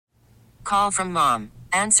Call from mom.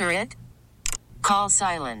 Answer it. Call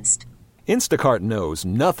silenced. Instacart knows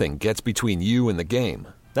nothing gets between you and the game.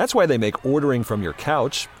 That's why they make ordering from your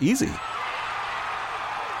couch easy.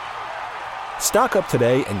 Stock up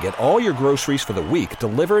today and get all your groceries for the week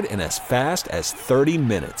delivered in as fast as 30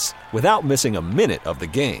 minutes without missing a minute of the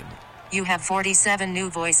game. You have 47 new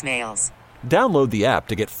voicemails. Download the app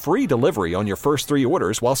to get free delivery on your first 3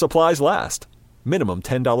 orders while supplies last. Minimum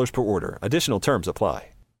 $10 per order. Additional terms apply.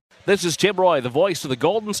 This is Tim Roy, the voice of the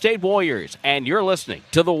Golden State Warriors, and you're listening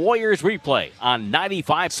to the Warriors Replay on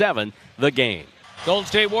 95.7 The Game. Golden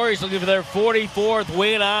State Warriors looking for their 44th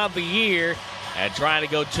win of the year and trying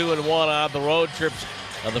to go 2-1 on the road trips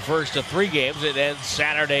of the first of 3 games. It ends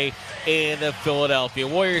Saturday in Philadelphia.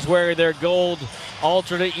 Warriors wearing their gold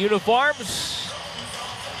alternate uniforms.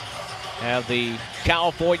 Have the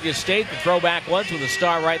California State, the throwback ones with a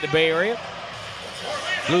star right in the Bay Area.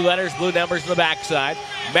 Blue letters, blue numbers on the backside.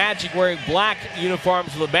 Magic wearing black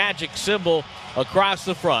uniforms with a Magic symbol across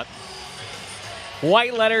the front.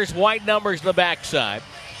 White letters, white numbers on the backside.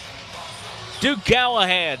 Duke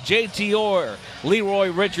Callahan, JT Orr,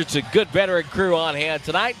 Leroy Richardson, good veteran crew on hand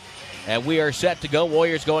tonight. And we are set to go.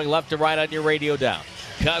 Warriors going left to right on your radio dial.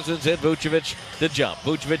 Cousins and Vucevic the jump.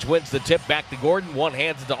 Vucevic wins the tip back to Gordon. One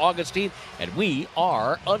hands it to Augustine, and we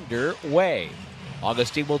are underway.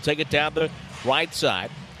 Augustine will take it down the right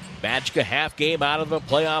side. Magic a half game out of the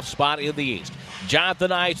playoff spot in the East.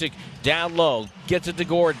 Jonathan Isaac down low. Gets it to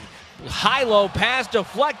Gordon. High-low pass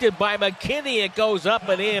deflected by McKinney. It goes up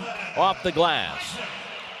and in off the glass.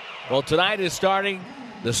 Well, tonight is starting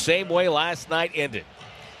the same way last night ended,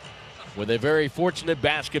 with a very fortunate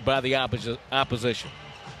basket by the opposition.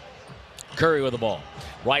 Curry with the ball.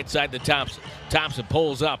 Right side to Thompson. Thompson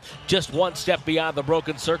pulls up just one step beyond the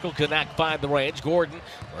broken circle. Cannot find the range. Gordon,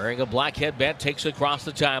 wearing a black headband, takes it across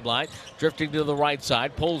the timeline. Drifting to the right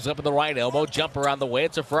side. Pulls up at the right elbow. Jumper on the way.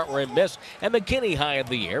 It's a front rim miss. And McKinney high in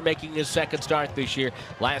the air, making his second start this year.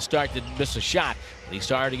 Last start didn't miss a shot. And he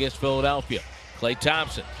started against Philadelphia. Klay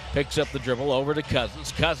Thompson picks up the dribble over to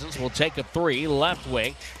Cousins. Cousins will take a 3, left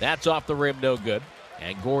wing. That's off the rim, no good.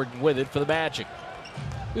 And Gordon with it for the Magic.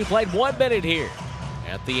 We played 1 minute here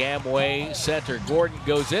at the Amway Center. Gordon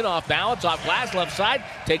goes in off balance, off glass, left side,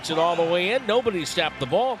 takes it all the way in. Nobody snapped the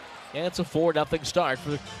ball, and it's a 4-0 start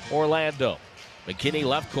for Orlando. McKinney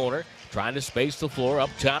left corner, trying to space the floor up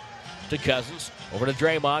top to Cousins. Over to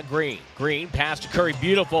Draymond Green. Green pass to Curry.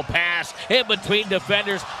 Beautiful pass in between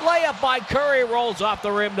defenders. Layup by Curry. Rolls off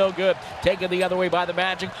the rim. No good. Taken the other way by the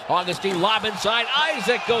Magic. Augustine lob inside.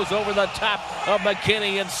 Isaac goes over the top of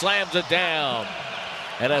McKinney and slams it down.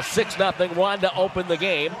 And a 6-0 run to open the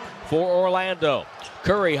game for Orlando.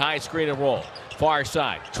 Curry high screen and roll. Far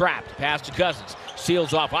side. Trapped. Pass to Cousins.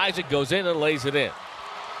 Seals off Isaac. Goes in and lays it in.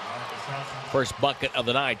 First bucket of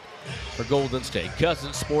the night for Golden State.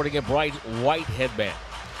 Cousins sporting a bright white headband.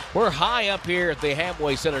 We're high up here at the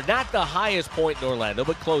Amway Center. Not the highest point in Orlando,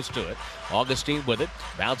 but close to it. Augustine with it.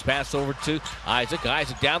 Bounce pass over to Isaac.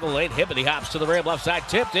 Isaac down the lane. Hippity hops to the rim. Left side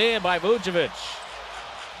tipped in by Vucevic.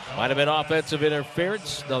 Might have been offensive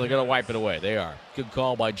interference. No, they're going to wipe it away. They are. Good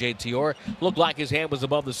call by JT Orr. Looked like his hand was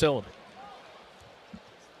above the cylinder.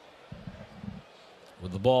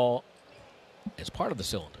 With the ball as part of the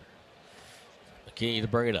cylinder. McKinney to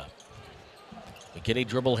bring it up. McKinney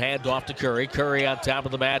dribble hand off to Curry. Curry on top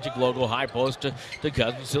of the Magic logo. High post to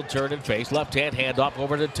Cousins. He'll turn and face. Left hand handoff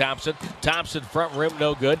over to Thompson. Thompson front rim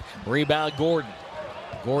no good. Rebound Gordon.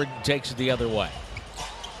 Gordon takes it the other way.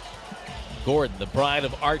 Gordon, the pride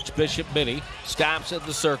of Archbishop Minnie, stops at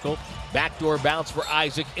the circle. Backdoor bounce for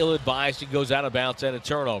Isaac. Ill-advised. He goes out of bounds and a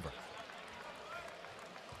turnover.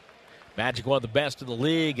 Magic one of the best in the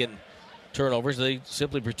league in turnovers. They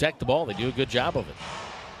simply protect the ball. They do a good job of it.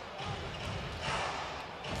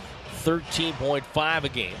 13.5 a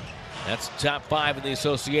game. That's top 5 in the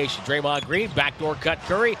association. Draymond Green, backdoor cut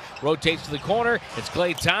Curry, rotates to the corner. It's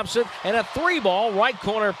Klay Thompson, and a 3-ball right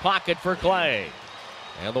corner pocket for Klay.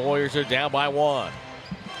 And the Warriors are down by 1.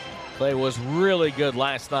 Klay was really good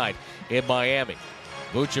last night in Miami.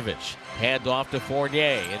 Vucevic, hand off to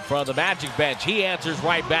Fournier in front of the Magic bench. He answers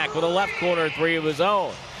right back with a left corner 3 of his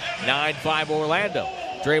own. 9-5 Orlando.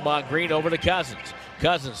 Draymond Green over to Cousins.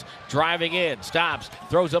 Cousins driving in, stops,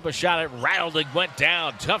 throws up a shot. It rattled and went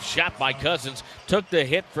down. Tough shot by Cousins. Took the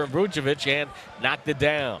hit from Vucevic and knocked it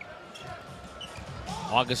down.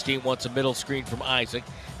 Augustine wants a middle screen from Isaac.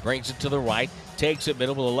 Brings it to the right. Takes it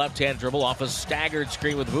middle with a left-hand dribble off a staggered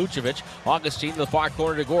screen with Vucevic. Augustine to the far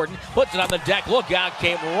corner to Gordon. Puts it on the deck. Look out.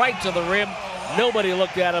 Came right to the rim. Nobody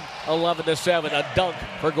looked at him. 11-7. A dunk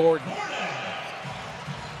for Gordon.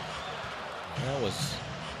 That was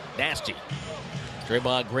nasty.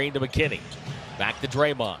 Draymond Green to McKinney. Back to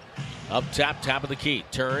Draymond. Up top of the key.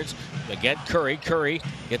 Turns. Again, Curry. Curry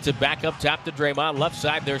gets it back up top to Draymond. Left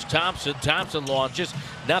side, there's Thompson. Thompson launches.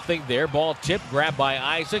 Nothing there. Ball tipped. Grabbed by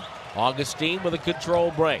Isaac. Augustine with a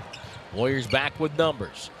control break. Warriors back with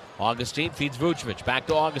numbers. Augustine feeds Vucevic. Back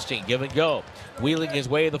to Augustine. Give and go. Wheeling his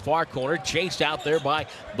way to the far corner. Chased out there by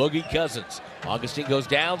Boogie Cousins. Augustine goes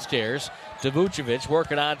downstairs to Vucevic.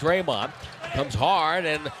 Working on Draymond. Comes hard,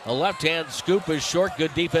 and a left-hand scoop is short.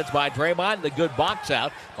 Good defense by Draymond. The good box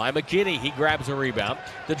out by McKinney. He grabs a rebound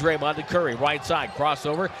to Draymond to Curry. Right side,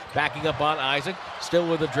 crossover, backing up on Isaac.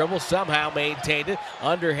 Still with a dribble, somehow maintained it.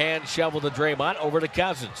 Underhand shovel to Draymond, over to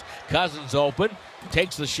Cousins. Cousins open,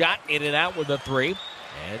 takes the shot, in and out with a three.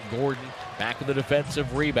 And Gordon back in the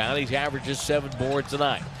defensive rebound. He averages 7 boards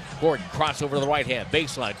tonight. Gordon crossover to the right hand,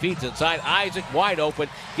 baseline, feeds inside. Isaac wide open,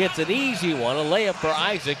 gets an easy one, a layup for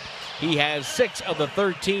Isaac. He has 6 of the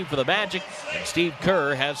 13 for the Magic, and Steve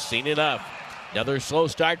Kerr has seen enough. Another slow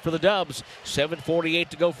start for the Dubs. 7:48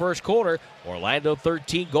 to go first quarter. Orlando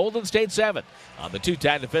 13, Golden State 7. On the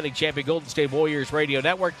two-time defending champion Golden State Warriors Radio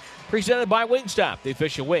Network, presented by Wingstop, the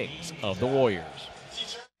official wings of the Warriors.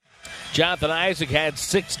 Jonathan Isaac had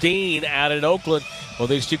 16 out in Oakland. Well,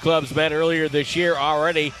 these two clubs met earlier this year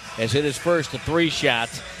already. Has hit his first 3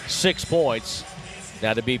 shots, 6 points.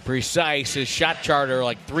 Now, to be precise, his shot charter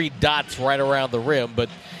like 3 dots right around the rim, but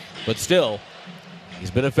still, he's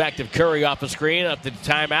been effective. Curry off the screen, up to the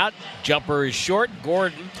timeout. Jumper is short.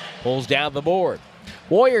 Gordon pulls down the board.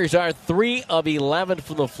 Warriors are 3 of 11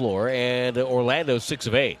 from the floor, and Orlando 6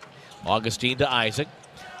 of 8. Augustine to Isaac.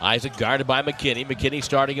 Isaac guarded by McKinney. McKinney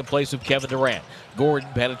starting in place of Kevin Durant. Gordon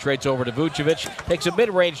penetrates over to Vucevic. Takes a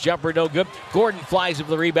mid-range jumper, no good. Gordon flies for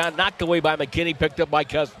the rebound, knocked away by McKinney, picked up by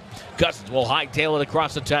Cousins. Cousins will hightail it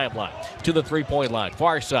across the timeline to the three-point line.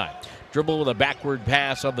 Far side. Dribble with a backward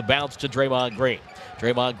pass on the bounce to Draymond Green.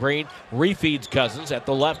 Draymond Green refeeds Cousins at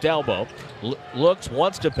the left elbow. Looks,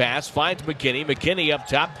 wants to pass, finds McKinney. McKinney up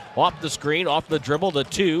top, off the screen, off the dribble. The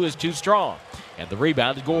 2 is too strong. And the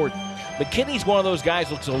rebound to Gordon. McKinney's one of those guys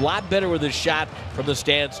who looks a lot better with his shot from the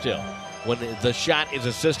standstill when the shot is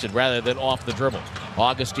assisted rather than off the dribble.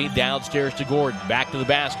 Augustine downstairs to Gordon. Back to the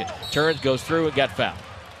basket. Turns, goes through, and got fouled.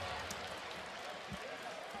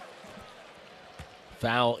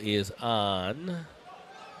 Foul is on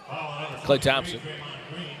Klay Thompson.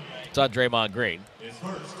 It's on Draymond Green.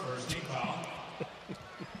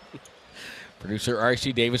 Producer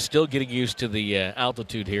R.C. Davis still getting used to the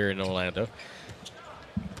altitude here in Orlando.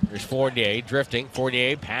 There's Fournier drifting.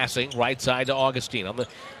 Fournier passing right side to Augustine on the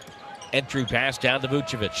entry pass down to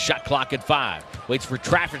Vucevic. Shot clock at 5. Waits for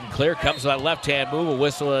traffic and clear. Comes to that left-hand move. A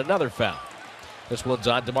whistle and another foul. This one's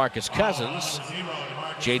on DeMarcus Cousins.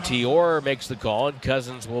 JT Orr makes the call, and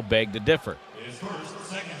Cousins will beg to differ.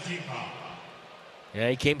 Yeah,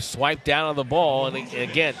 he came swiped down on the ball, and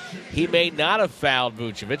again, he may not have fouled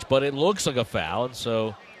Vucevic, but it looks like a foul, and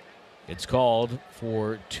so it's called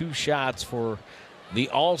for 2 shots for the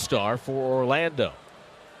All-Star for Orlando.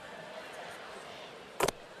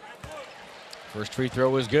 First free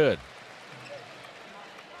throw is good.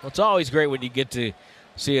 Well, it's always great when you get to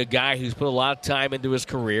see a guy who's put a lot of time into his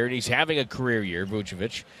career, and he's having a career year,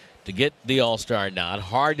 Vucevic, to get the All-Star nod.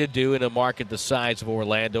 Hard to do in a market the size of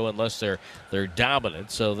Orlando unless they're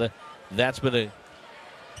dominant. So that's been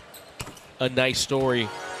a nice story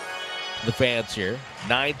for the fans here.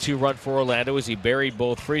 9-2 run for Orlando as he buried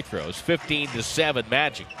both free throws. 15-7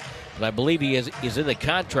 Magic. But I believe he is in the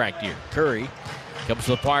contract year. Curry comes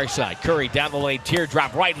to the far side. Curry down the lane,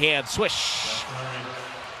 teardrop, right hand, swish.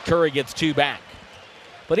 Curry gets 2 back.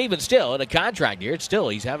 But even still, in a contract year,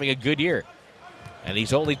 he's having a good year. And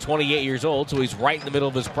he's only 28 years old, so he's right in the middle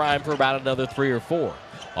of his prime for about another 3 or 4.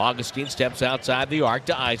 Augustine steps outside the arc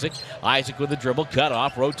to Isaac. Isaac with the dribble, cut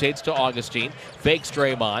off, rotates to Augustine, fakes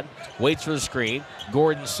Draymond, waits for the screen.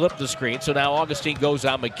 Gordon slipped the screen, so now Augustine goes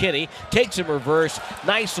on McKinney, takes him reverse,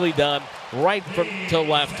 nicely done, right from to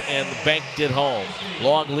left, and banked it home.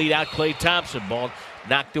 Long lead out, Klay Thompson, ball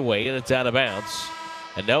knocked away, and it's out of bounds.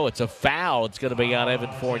 And no, it's a foul. It's going to be on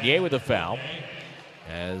Evan Fournier with a foul,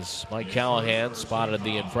 as Mike Callahan spotted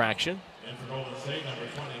the infraction.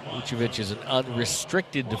 Vucevic is an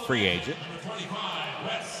unrestricted free agent.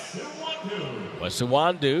 Wes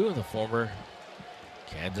Iwundu, the former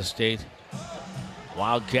Kansas State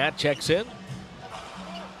Wildcat, checks in.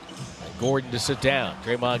 And Gordon to sit down.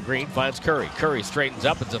 Draymond Green finds Curry. Curry straightens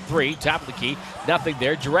up. It's a 3. Top of the key. Nothing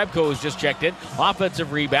there. Jerebko has just checked in.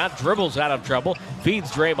 Offensive rebound. Dribbles out of trouble.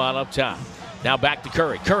 Feeds Draymond up top. Now back to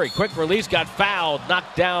Curry. Curry, quick release, got fouled,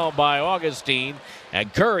 knocked down by Augustine,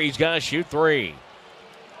 and Curry's going to shoot 3.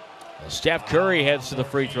 Well, Steph Curry heads to the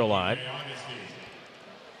free throw line.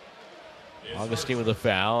 Augustine with a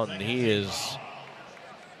foul, and he is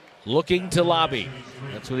looking to lobby.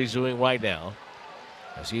 That's what he's doing right now,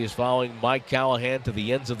 as he is following Mike Callahan to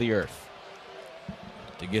the ends of the earth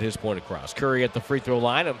to get his point across. Curry at the free throw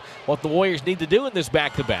line, and what the Warriors need to do in this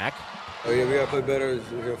back-to-back. Oh yeah, we got to play better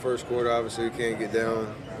in the first quarter. Obviously, we can't get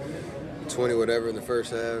down 20 whatever in the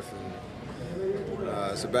first half. And,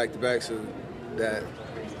 it's a back-to-back, so that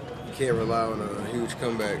you can't rely on a huge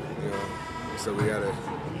comeback. You know, so we got to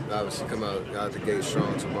obviously come out the gate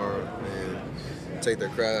strong tomorrow and take their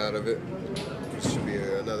crowd out of it. It should be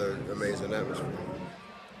another amazing atmosphere.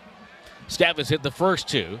 Steph has hit the first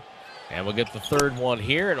two, and we'll get the third one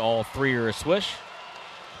here, and all three are a swish.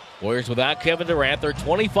 Warriors without Kevin Durant. They're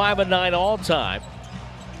 25-9 all time.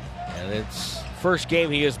 And it's first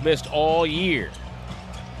game he has missed all year.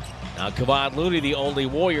 Now Kevon Looney, the only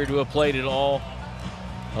Warrior to have played in all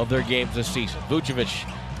of their games this season. Vucevic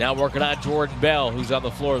now working on Jordan Bell, who's on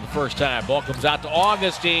the floor the first time. Ball comes out to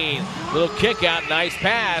Augustine. Little kick out, nice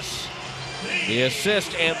pass. The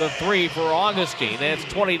assist and the three for Augustine. And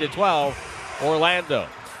it's 20-12, Orlando.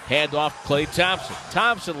 Hand off Klay Thompson.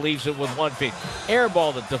 Thompson leaves it with 1 feet. Air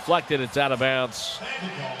ball that deflected. It's out of bounds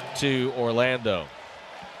to Orlando.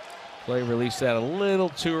 Klay released that a little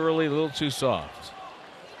too early, a little too soft.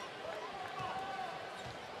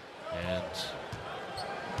 And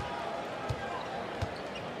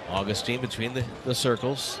Augustine between the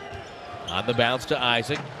circles. On the bounce to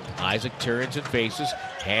Isaac. Isaac turns and faces.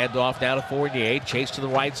 Hand off now to Fournier. Chased to the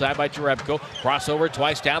right side by Jerebko. Crossover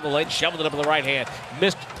twice down the lane. Shoveled it up with the right hand.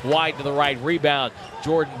 Missed wide to the right. Rebound.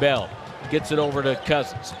 Jordan Bell gets it over to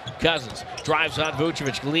Cousins. Cousins drives on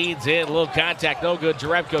Vucevic. Leans in. A little contact. No good.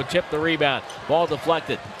 Jerebko tipped the rebound. Ball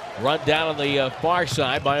deflected. Run down on the far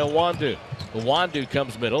side by Iwundu. Iwundu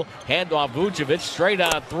comes middle. Hand off Vucevic. Straight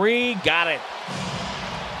on three. Got it.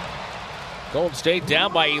 Golden State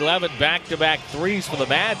down by 11. Back-to-back threes for the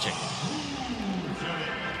Magic.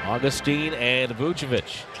 Augustine and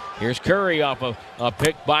Vucevic. Here's Curry off a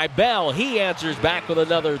pick by Bell. He answers back with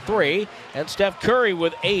another three. And Steph Curry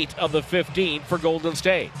with 8 of the 15 for Golden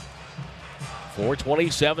State.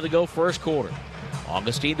 4:27 to go first quarter.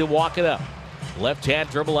 Augustine to walk it up. Left hand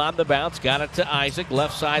dribble on the bounce. Got it to Isaac.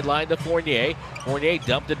 Left sideline to Fournier. Fournier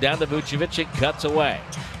dumped it down to Vucevic and cuts away.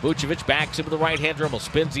 Vucevic backs him with the right hand dribble.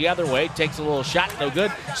 Spins the other way. Takes a little shot. No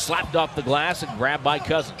good. Slapped off the glass and grabbed by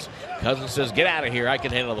Cousins. Cousins says, get out of here. I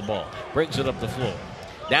can handle the ball. Brings it up the floor.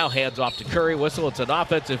 Now hands off to Curry. Whistle. It's an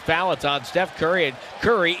offensive foul. It's on Steph Curry, and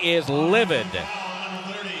Curry is livid.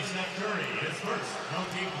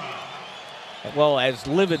 Well, as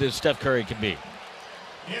livid as Steph Curry can be.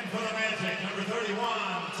 In for the Magic, number 31,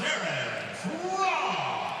 Terrence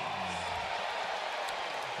Ross.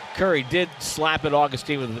 Curry did slap at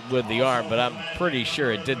Augustine with the arm, but I'm pretty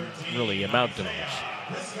sure it didn't really amount to much.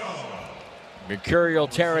 Mercurial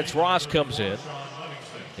Terrence Ross comes in.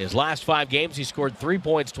 His last 5 games, he scored 3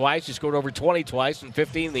 points twice. He scored over 20 twice and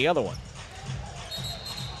 15 the other one.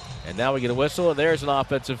 And now we get a whistle, and there's an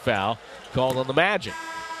offensive foul called on the Magic.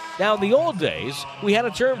 Now, in the old days, we had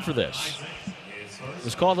a term for this. It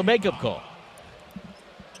was called a makeup call.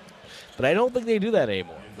 But I don't think they do that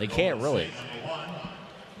anymore. They can't really.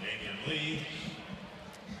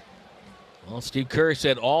 Well, Steve Kerr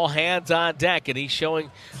said all hands on deck, and he's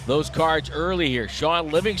showing those cards early here.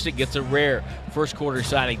 Sean Livingston gets a rare first quarter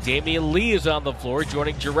signing. Damian Lee is on the floor,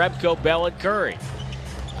 joining Jerebko, Bell, and Curry.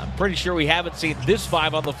 I'm pretty sure we haven't seen this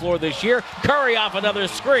 5 on the floor this year. Curry off another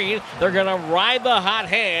screen. They're going to ride the hot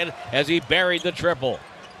hand as he buried the triple.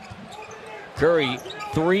 Curry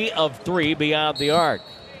 3 of 3 beyond the arc.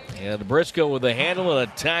 And Briscoe with a handle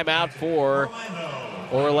and a timeout for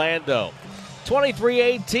Orlando.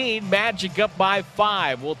 23-18, Magic up by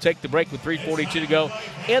 5. We'll take the break with 3:42 to go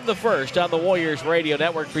in the first on the Warriors Radio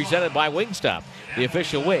Network, presented by Wingstop, the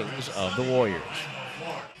official wings of the Warriors.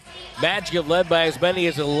 Magic have led by as many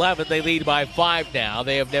as 11. They lead by 5 now.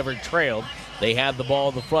 They have never trailed. They have the ball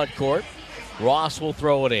in the front court. Ross will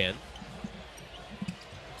throw it in.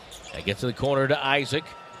 That gets to the corner to Isaac.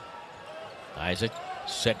 Isaac,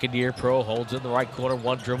 second-year pro, holds in the right corner,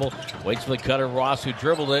 one dribble, waits for the cutter, Ross, who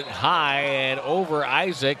dribbled it high and over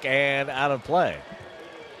Isaac and out of play.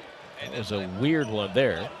 And there's a weird one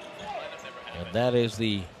there. And that is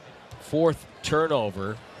the 4th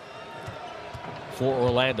turnover for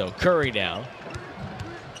Orlando. Curry now,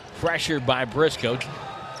 pressured by Briscoe.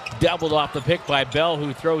 Doubled off the pick by Bell,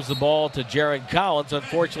 who throws the ball to Jaren Collins.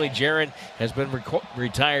 Unfortunately, Jaren has been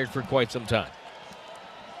retired for quite some time.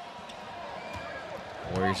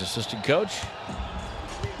 Warriors assistant coach.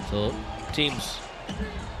 So teams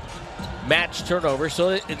match turnover.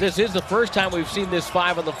 So this is the first time we've seen this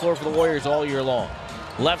 5 on the floor for the Warriors all year long.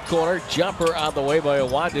 Left corner, jumper on the way by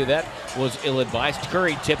Iwundu. That was ill-advised.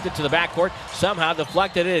 Curry tipped it to the backcourt, somehow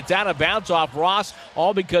deflected it. It's out of bounds off Ross,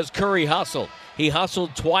 all because Curry hustled. He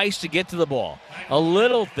hustled twice to get to the ball. A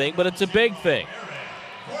little thing, but it's a big thing.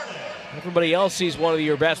 Everybody else sees one of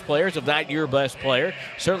your best players, if not your best player.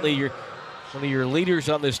 Certainly one of your leaders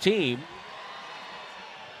on this team.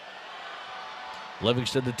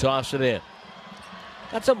 Livingston to toss it in.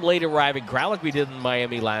 Got some late arriving crowd like we did in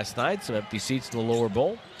Miami last night. Some empty seats in the lower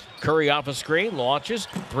bowl. Curry off a screen, launches.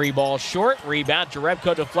 3 balls short. Rebound.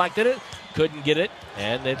 Jerebko deflected it. Couldn't get it.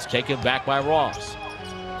 And it's taken back by Ross.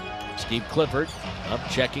 Steve Clifford up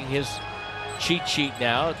checking his cheat sheet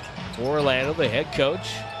now for Orlando, the head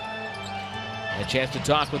coach. A chance to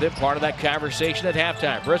talk with him, part of that conversation at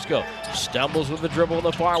halftime. Briscoe stumbles with the dribble in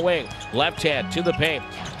the far wing. Left hand to the paint.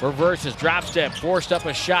 Reverses, drop step, forced up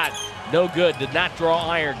a shot. No good, did not draw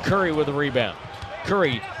iron. Curry with the rebound.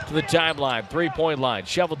 Curry to the timeline, 3-point line.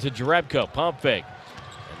 Shoveled to Jerebko, pump fake.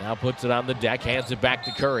 And now puts it on the deck, hands it back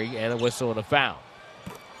to Curry, and a whistle and a foul.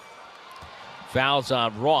 Fouls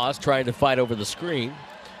on Ross, trying to fight over the screen.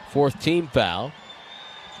 4th team foul.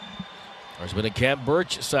 There's been a Khem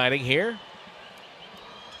Birch sighting here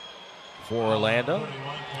for Orlando.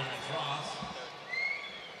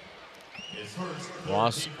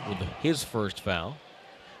 Ross with his first foul.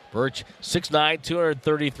 Birch, 6'9",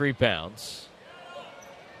 233 pounds.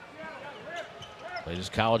 Played his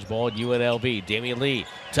college ball at UNLV. Damian Lee,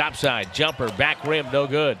 topside, jumper, back rim, no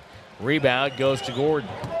good. Rebound goes to Gordon.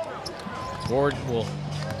 Gordon will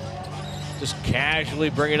just casually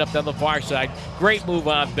bring it up down the far side. Great move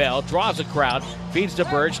on Bell. Draws a crowd. Feeds to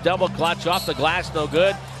Birch. Double clutch off the glass, no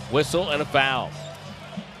good. Whistle and a foul.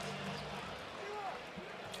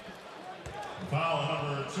 Foul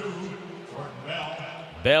number 2, Jordan Bell.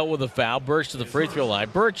 Bell with a foul. Birch to the free throw line.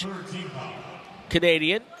 Birch,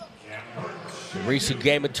 Canadian. Recent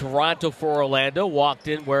game in Toronto for Orlando. Walked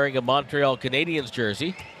in wearing a Montreal Canadiens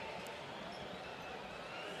jersey.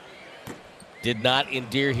 Did not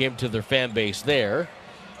endear him to their fan base there,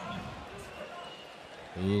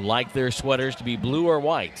 who like their sweaters to be blue or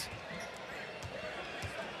white.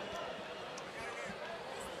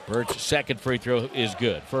 Birch's second free throw is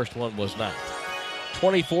good. First one was not.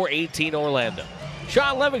 24-18 Orlando.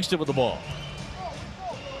 Sean Livingston with the ball.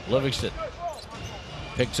 Livingston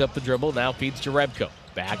picks up the dribble, now feeds to Jerebko.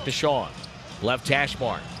 Back to Sean. Left hash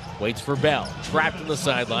mark. Waits for Bell. Trapped on the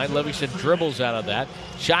sideline. Livingston dribbles out of that.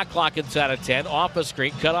 Shot clock inside of 10. Off a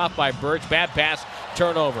screen. Cut off by Birch. Bad pass.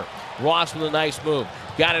 Turnover. Ross with a nice move.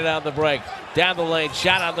 Got it on the break. Down the lane.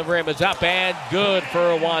 Shot on the rim is up and good for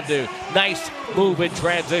Iwundu. Nice move in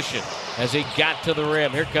transition as he got to the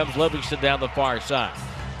rim. Here comes Livingston down the far side.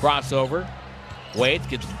 Crossover. Waits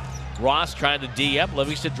gets Ross trying to D up.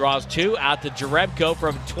 Livingston draws 2 out to Jerebko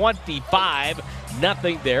from 25.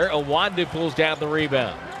 Nothing there. Iwundu pulls down the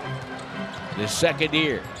rebound. His second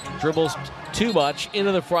year. Dribbles too much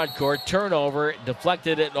into the front court. Turnover.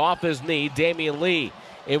 Deflected it off his knee. Damian Lee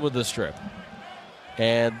in with the strip.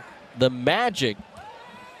 And the Magic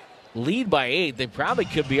lead by 8. They probably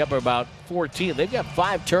could be up about 14. They've got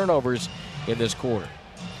 5 turnovers in this quarter.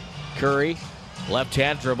 Curry,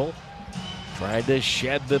 left-hand dribble. Trying to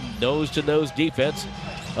shed the nose-to-nose defense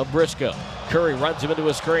of Briscoe. Curry runs him into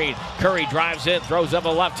a screen. Curry drives in, throws up a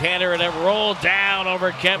left-hander, and then rolled down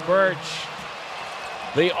over Khem Birch.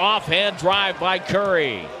 The offhand drive by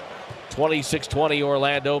Curry. 26-20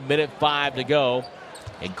 Orlando, minute 5 to go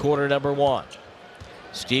in quarter number 1.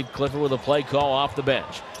 Steve Clifford with a play call off the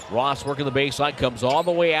bench. Ross working the baseline, comes all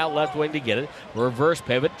the way out left wing to get it. Reverse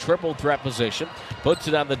pivot, triple threat position. Puts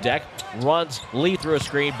it on the deck, runs Lee through a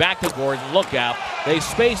screen, back to Gordon, look out. They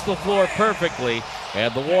spaced the floor perfectly,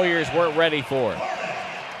 and the Warriors weren't ready for it.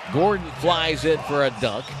 Gordon flies in for a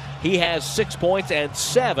dunk. He has 6 points and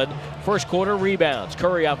 7 first quarter rebounds.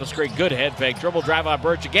 Curry off the screen, good head fake. Dribble drive on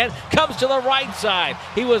Birch again, comes to the right side.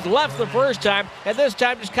 He was left the first time, and this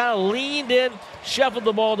time just kind of leaned in, shuffled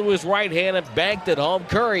the ball to his right hand and banked it home.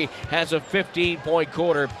 Curry has a 15-point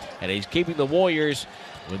quarter, and he's keeping the Warriors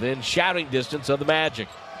within shouting distance of the Magic.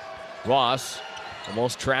 Ross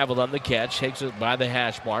almost traveled on the catch, takes it by the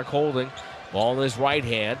hash mark, holding. Ball in his right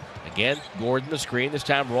hand. Again, Gordon the screen. This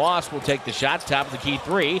time Ross will take the shot. Top of the key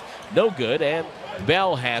 3. No good. And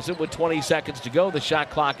Bell has it with 20 seconds to go. The shot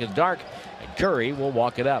clock is dark. And Curry will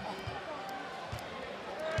walk it up.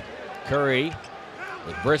 Curry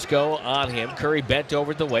with Briscoe on him. Curry bent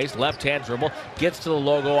over at the waist. Left-hand dribble. Gets to the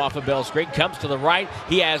logo off of Bell's screen. Comes to the right.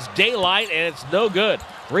 He has daylight, and it's no good.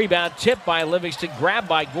 Rebound tipped by Livingston. Grabbed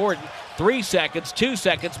by Gordon. 3 seconds, 2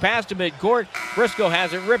 seconds, past to midcourt. Briscoe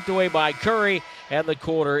has it ripped away by Curry, and the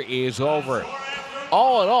quarter is over.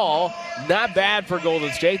 All in all, Not bad for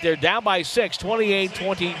Golden State. They're down by 6,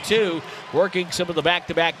 28-22, working some of the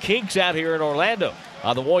back-to-back kinks out here in Orlando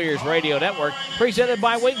on the Warriors Radio Network, presented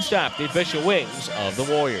by Wingstop, the official wings of the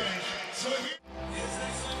Warriors.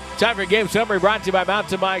 Time for game summary brought to you by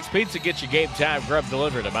Mountain Mike's Pizza. Get your game time grub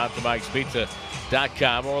delivered at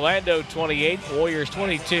mountainmikespizza.com. Orlando 28, Warriors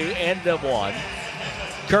 22, end of 1.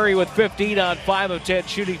 Curry with 15 on 5 of 10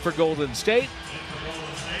 shooting for Golden State.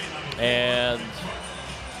 And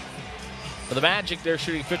for the Magic, they're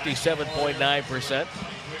shooting 57.9%,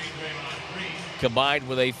 combined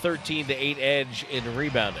with a 13-8 edge in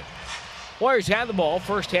rebounding. Warriors had the ball,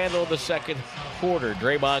 first handle of the second quarter.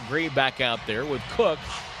 Draymond Green back out there with Cook,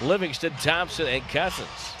 Livingston, Thompson, and Cousins.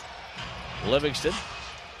 Livingston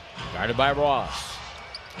guarded by Ross.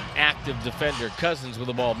 Active defender, Cousins with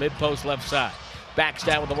the ball, mid-post left side. Backs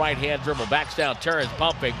down with the right-hand dribble, backs down, turns,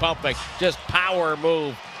 pumping, just power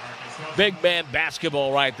move. Big man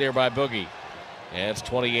basketball right there by Boogie. And it's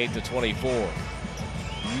 28-24.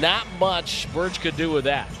 Not much Birch could do with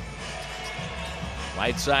that.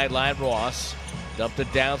 Right sideline, Ross. Dumped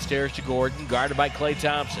it downstairs to Gordon, guarded by Klay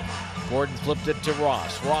Thompson. Gordon flipped it to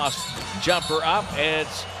Ross. Ross, jumper up, and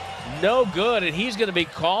it's no good, and he's going to be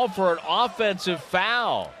called for an offensive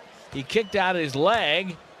foul. He kicked out his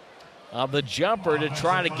leg on the jumper to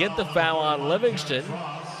try to get the foul on Livingston.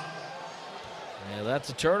 And that's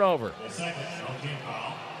a turnover.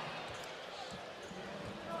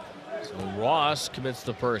 So Ross commits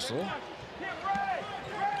the personal.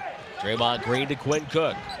 Draymond Green to Quinn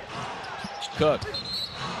Cook. Cook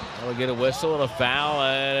will get a whistle and a foul,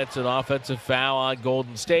 and it's an offensive foul on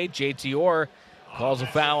Golden State. JT Orr calls a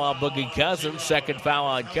foul on Boogie Cousins. Second foul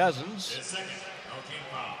on Cousins.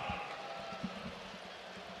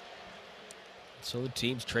 So the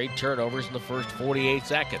teams trade turnovers in the first 48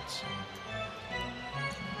 seconds.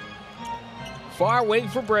 Far wing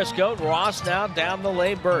for Briscoe. Ross now down the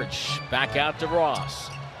lane. Birch back out to Ross.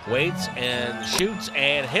 Waits and shoots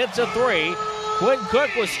and hits a three. Quinn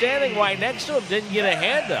Cook was standing right next to him, didn't get a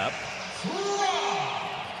hand up.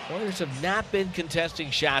 Warriors have not been contesting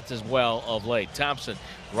shots as well of late. Thompson,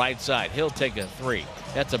 right side. He'll take a three.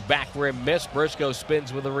 That's a back rim miss. Briscoe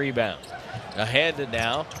spins with a rebound. Ahead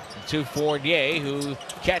now to Fournier, who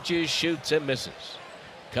catches, shoots, and misses.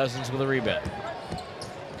 Cousins with a rebound.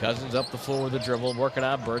 Cousins up the floor with the dribble, working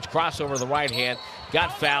on Birch. Crossover to the right hand.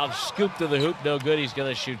 Got fouled, scooped to the hoop, no good. He's going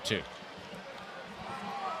to shoot two.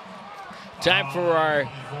 Time for our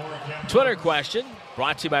Twitter question,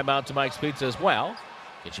 brought to you by Mountain Mike's Pizza as well.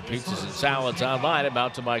 Get your pizzas and salads online at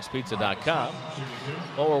mountainmikespizza.com.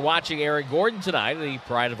 Well, we're watching Aaron Gordon tonight, the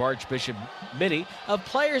pride of Archbishop Mitty. Of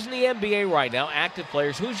players in the NBA right now, active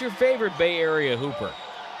players, who's your favorite Bay Area hooper?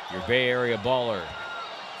 Your Bay Area baller?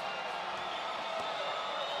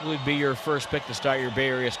 Who would be your first pick to start your Bay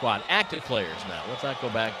Area squad? Active players now. Let's not go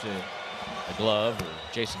back to the Glove or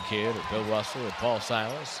Jason Kidd or Bill Russell or Paul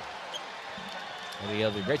Silas. Any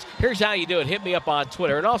other greats? Here's how you do it. Hit me up on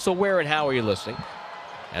Twitter. And also, where and how are you listening?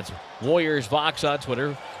 That's Warriors Vox on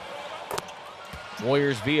Twitter.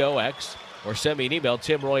 Warriors VOX. Or send me an email,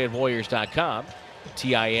 timroy@warriors.com.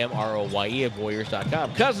 TIMROYE at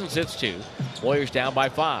warriors.com. Cousins hits two. Warriors down by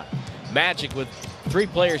 5. Magic with 3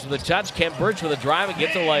 players with a touch. Ken Birch with a drive and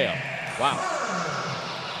gets a layup. Wow.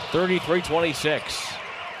 33-26.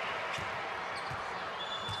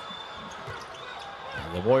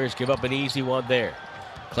 The Warriors give up an easy one there.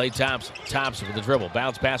 Klay Thompson. Thompson with the dribble.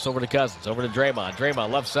 Bounce pass over to Cousins. Over to Draymond.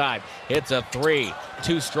 Draymond left side. Hits a three.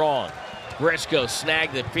 Too strong. Briscoe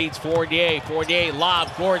snagged it. Feeds Fournier. Fournier lob.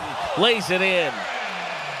 Gordon lays it in.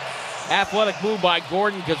 Athletic move by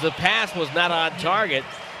Gordon because the pass was not on target.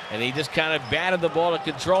 And he just kind of batted the ball to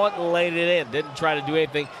control it and laid it in. Didn't try to do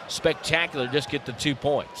anything spectacular. Just get the 2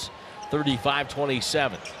 points.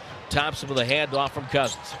 35-27. Thompson with a handoff from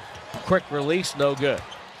Cousins. Quick release, no good.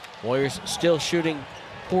 Warriors still shooting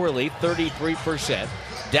poorly, 33%.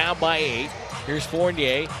 Down by 8. Here's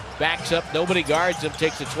Fournier. Backs up, nobody guards him.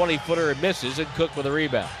 Takes a 20-footer and misses, and Cook with a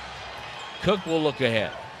rebound. Cook will look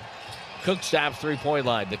ahead. Cook stops three-point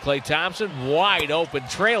line. To Klay Thompson, wide open,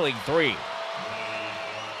 trailing 3.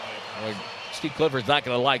 Well, Steve Clifford's not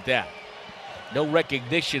going to like that. No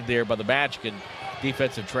recognition there by the Magic in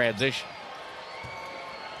defensive transition.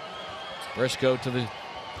 Briscoe to the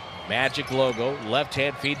Magic logo.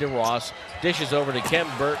 Left-hand feed to Ross. Dishes over to Ken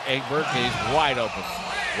Burke. Burke is wide open.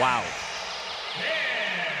 Wow.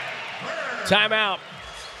 Timeout.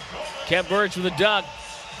 Ken Burge with a dunk.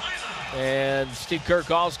 And Steve Kerr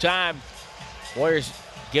calls time. Warriors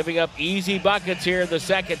giving up easy buckets here in the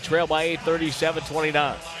second. Trail by 8,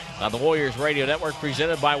 37-29. On the Warriors Radio Network,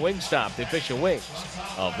 presented by Wingstop, the official wings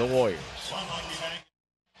of the Warriors.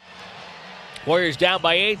 Warriors down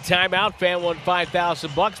by 8. Timeout. Fan won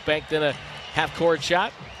 $5,000. Banked in a half-court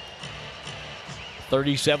shot.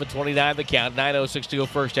 37-29 the count. 9:06 to go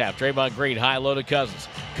first half. Draymond Green, high low to Cousins.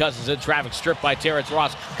 Cousins in traffic, stripped by Terrence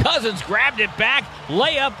Ross. Cousins grabbed it back.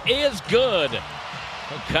 Layup is good.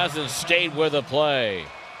 Cousins stayed with the play.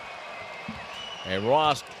 And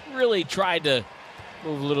Ross really tried to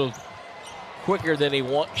move a little quicker than he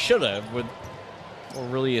should have, with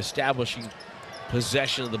really establishing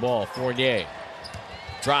possession of the ball. Fournier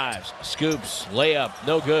drives, scoops, layup,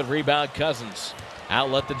 no good. Rebound Cousins.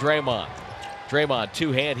 Outlet to Draymond. Draymond,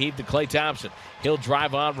 two-hand heave to Klay Thompson. He'll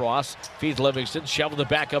drive on Ross. Feeds Livingston. Shoveled it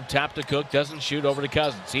back up top to Cook. Doesn't shoot. Over to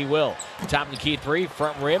Cousins. He will. Top of the key three.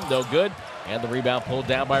 Front rim. No good. And the rebound pulled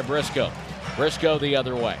down by Briscoe. Briscoe the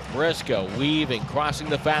other way. Briscoe weaving, crossing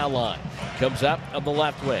the foul line. Comes up on the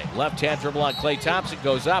left wing. Left-hand dribble on Klay Thompson.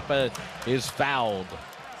 Goes up and is fouled.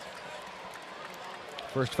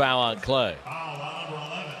 First foul on Klay.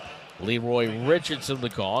 Leroy Richardson the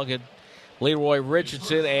call. Leroy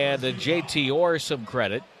Richardson and J.T. Orr some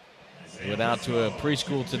credit. He went out to a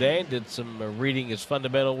preschool today and did some reading his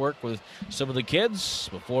fundamental work with some of the kids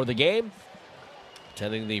before the game.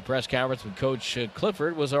 Attending the press conference with Coach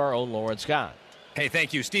Clifford was our own Lauren Scott. Hey,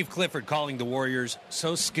 thank you. Steve Clifford calling the Warriors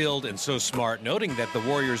so skilled and so smart, noting that the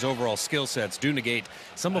Warriors' overall skill sets do negate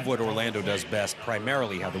some of what Orlando does best,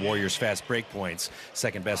 primarily how the Warriors' fast break points,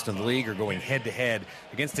 second best in the league, are going head-to-head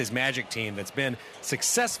against his Magic team that's been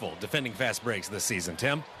successful defending fast breaks this season.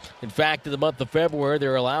 Tim? In fact, in the month of February,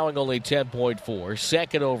 they're allowing only 10.4,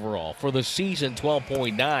 second overall. For the season,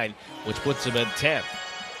 12.9, which puts them in 10th.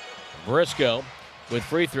 Briscoe, with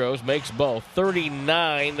free throws, makes both,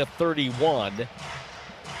 39-31. And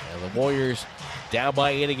the Warriors down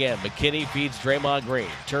by 8 again. McKinney feeds Draymond Green.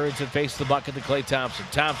 Turns and faces the bucket to Klay Thompson.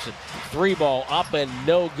 Thompson, three ball up and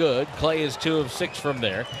no good. Klay is 2 of 6 from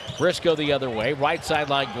there. Briscoe the other way. Right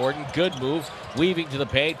sideline Gordon. Good move. Weaving to the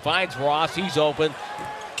paint. Finds Ross. He's open.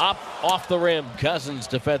 Up off the rim. Cousins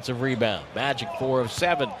defensive rebound. Magic 4 of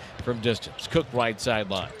 7 from distance. Cook right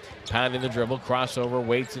sideline. Pounding the dribble, crossover,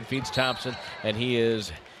 waits and feeds Thompson, and he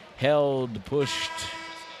is held, pushed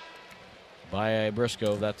by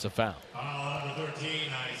Briscoe. That's a foul. Foul number 13,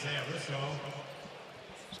 Isaiah Briscoe.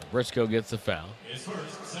 So Briscoe gets the foul. His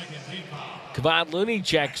first, second team foul. Kevon Looney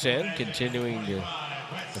checks in, continuing to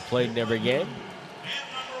play in every game. And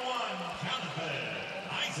number 1, Jonathan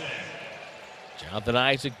Isaac. Jonathan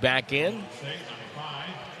Isaac back in. Number 5,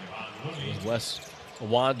 Kevon Looney. Wes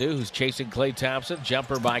Iwundu, who's chasing Klay Thompson.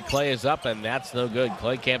 Jumper by Klay is up, and that's no good.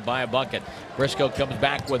 Klay can't buy a bucket. Briscoe comes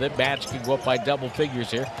back with it. Badge can go up by double figures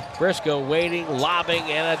here. Briscoe waiting, lobbing,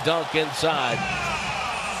 and a dunk inside.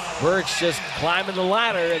 Birch just climbing the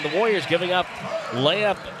ladder, and the Warriors giving up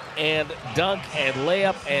layup and dunk and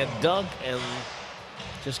layup and dunk, and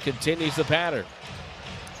just continues the pattern.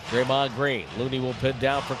 Draymond Green. Looney will pin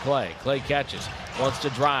down for Klay. Klay catches, wants to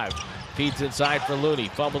drive. Feeds inside for Looney.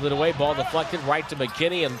 Fumbled it away. Ball deflected right to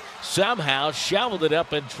McKinney and somehow shoveled it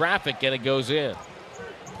up in traffic, and it goes in.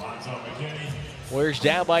 Warriors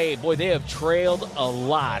down by 8. Boy, they have trailed a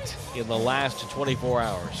lot in the last 24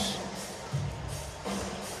 hours.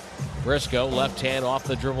 Briscoe, left hand off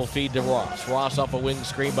the dribble feed to Ross. Ross off a wing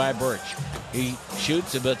screen by Birch. He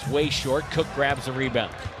shoots it, but it's way short. Cook grabs the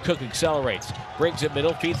rebound. Cook accelerates. Brings it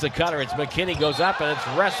middle, feeds the cutter. It's McKinney, goes up, and it's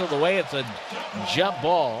wrestled away. It's a jump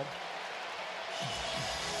ball.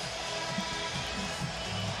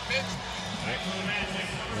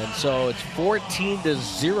 And so it's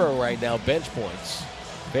 14-0 right now, bench points,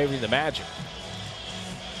 favoring the Magic.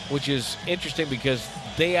 Which is interesting because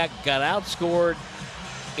they got outscored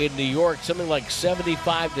in New York, something like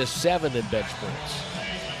 75-7 in bench points.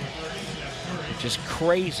 Which is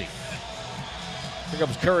crazy. Here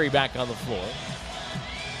comes Curry back on the floor.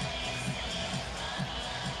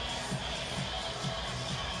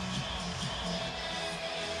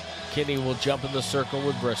 Kinney will jump in the circle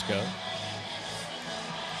with Briscoe.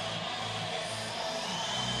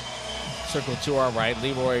 Circle to our right.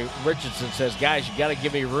 Leroy Richardson says, guys, you got to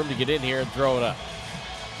give me room to get in here and throw it up.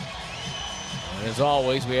 And as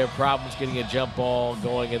always, we have problems getting a jump ball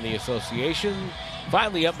going in the association.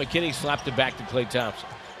 Finally up, McKinney slapped it back to Klay Thompson.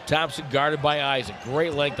 Thompson guarded by Isaac.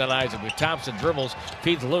 Great length on Isaac. With Thompson dribbles,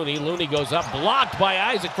 feeds Looney. Looney goes up, blocked by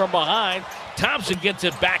Isaac from behind. Thompson gets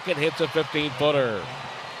it back and hits a 15-footer.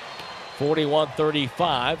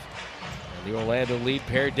 41-35. And the Orlando lead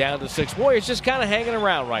pared down to 6. Warriors just kind of hanging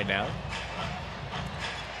around right now.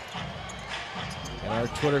 And our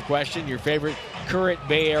Twitter question, your favorite current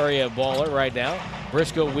Bay Area baller right now.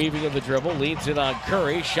 Briscoe weaving of the dribble, leads it on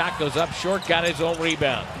Curry. Shot goes up short, got his own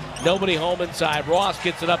rebound. Nobody home inside. Ross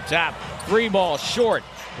gets it up top. 3 ball short.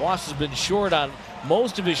 Ross has been short on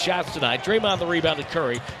most of his shots tonight. Draymond the rebound to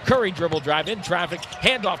Curry. Curry dribble drive in traffic.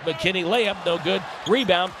 Handoff McKinney. Layup no good.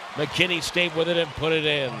 Rebound. McKinney stayed with it and put it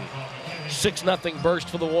in. 6-0 burst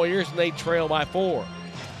for the Warriors, and they trail by 4.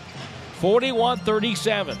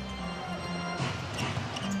 41-37.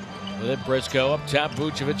 With it, Briscoe up top.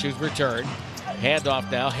 Vucevic, who's returned. Handoff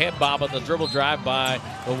now. Head bob on the dribble drive by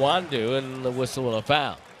Iwundu, and the whistle and a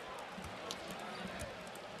foul.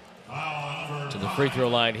 To the free throw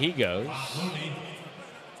line he goes.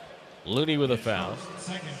 Looney with a foul.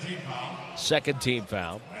 Second team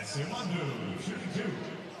foul.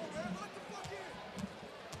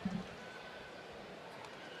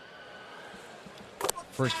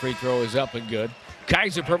 First free throw is up and good.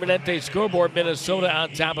 Kaiser Permanente scoreboard. Minnesota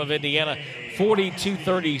on top of Indiana.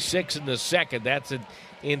 42-36 in the second. That's in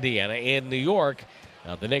Indiana. In New York,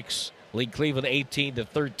 the Knicks lead Cleveland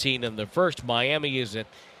 18-13 in the first. Miami is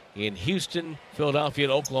in Houston, Philadelphia,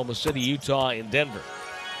 and Oklahoma City, Utah, and Denver.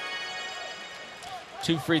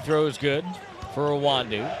 2 free throws good for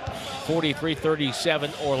Iwundu.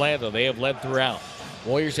 43-37 Orlando. They have led throughout.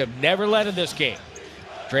 Warriors have never led in this game.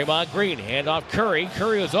 Draymond Green, handoff Curry.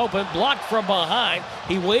 Curry was open, blocked from behind.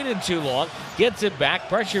 He waited too long, gets it back,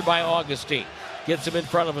 pressured by Augustine. Gets him in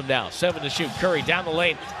front of him now. 7 to shoot. Curry down the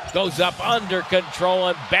lane, goes up under control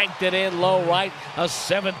and banked it in low right. A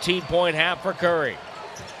 17-point half for Curry.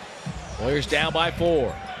 Warriors down by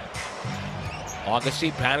 4.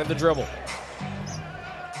 Augustine pounded the dribble.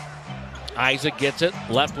 Isaac gets it.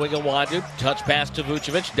 Left wing Iwundu. Touch pass to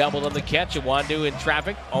Vucevic. Doubled on the catch. Iwundu in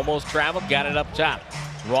traffic. Almost traveled. Got it up top.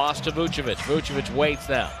 Ross to Vucevic. Vucevic waits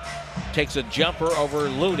now. Takes a jumper over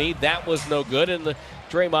Looney. That was no good. And the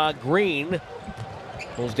Draymond Green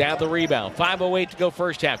pulls down the rebound. 5:08 to go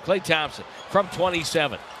first half. Klay Thompson from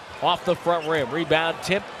 27. Off the front rim. Rebound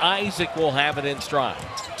tip. Isaac will have it in stride.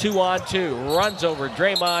 2-on-2. Runs over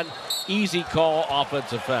Draymond. Easy call.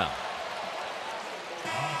 Offensive foul.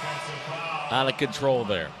 Out of control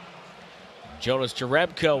there. Jonas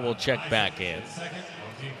Jerebko will check back in.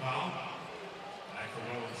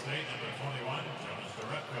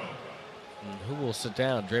 And who will sit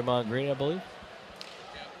down? Draymond Green, I believe.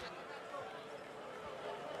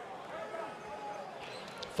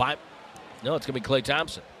 No, it's going to be Klay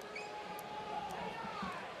Thompson.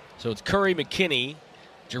 So it's Curry, McKinney,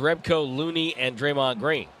 Jerebko, Looney, and Draymond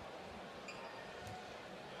Green.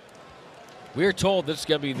 We're told this is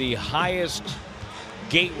going to be the highest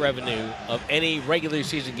gate revenue of any regular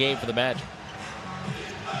season game for the Magic.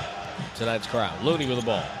 Tonight's crowd. Looney with the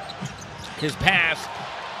ball. His pass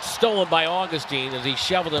stolen by Augustine as he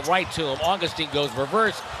shoveled it right to him. Augustine goes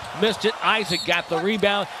reverse. Missed it. Isaac got the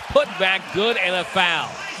rebound. Put back good and a foul.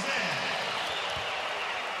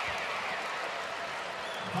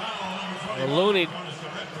 Looney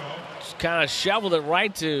just kind of shoveled it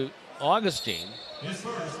right to Augustine.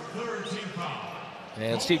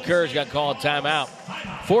 And Steve Kerr's got called timeout.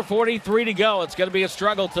 4:43 to go. It's going to be a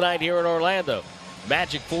struggle tonight here in Orlando.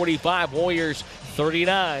 Magic 45, Warriors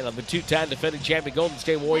 39 on the two-time defending champion Golden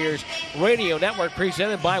State Warriors Radio Network,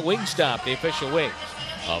 presented by Wingstop, the official wings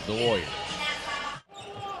of the Warriors.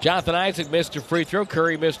 Jonathan Isaac missed a free throw.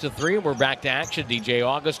 Curry missed a 3, and we're back to action. DJ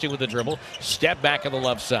Augustine with the dribble. Step back on the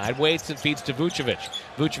left side. Waits and feeds to Vucevic.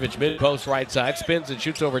 Vucevic mid-post right side. Spins and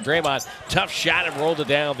shoots over Draymond. Tough shot and rolled it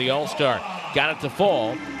down. The All-Star got it to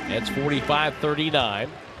fall. It's 45-39.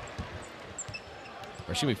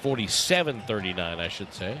 Or excuse me, 47-39, I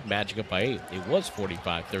should say. Magic up by 8. It was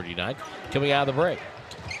 45-39 coming out of the break.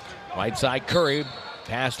 Right side, Curry.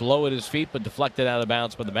 Passed low at his feet, but deflected out of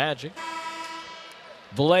bounds by the Magic.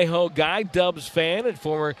 Vallejo guy, Dubs fan, and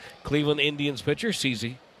former Cleveland Indians pitcher,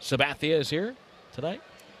 CC Sabathia is here tonight.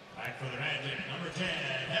 Back for the Magic, number 10,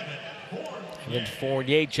 Evan Fournier. And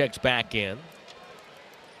Fournier checks back in.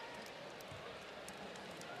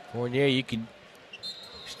 Fournier, you can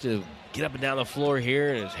used to get up and down the floor here,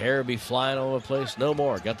 and his hair would be flying all over the place. No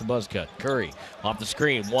more. Got the buzz cut. Curry off the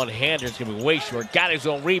screen. One-hander. It's going to be way short. Got his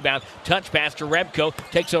own rebound. Touch pass to Jerebko.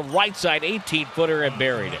 Takes a right side 18-footer and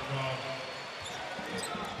buried it.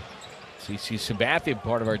 CC Sabathia,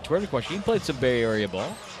 part of our Twitter question. He played some Bay Area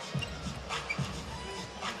ball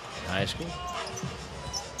in high school.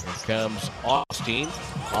 Here comes Augustine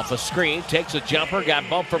off a screen. Takes a jumper. Got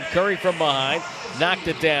bumped from Curry from behind. Knocked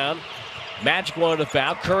it down. Magic wanted a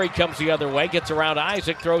foul. Curry comes the other way. Gets around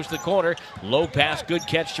Isaac. Throws the corner. Low pass. Good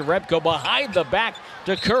catch to Jerebko. Behind the back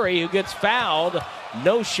to Curry, who gets fouled.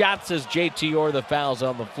 No shot, says JT Orr. The foul's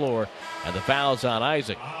on the floor. And the foul's on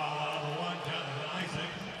Isaac.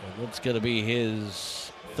 It's going to be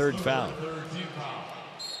his third foul.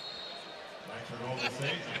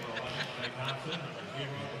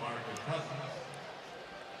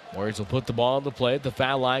 Warriors will put the ball on the play at the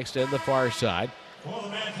foul line, extend the far side.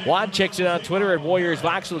 Juan checks in on Twitter at Warriors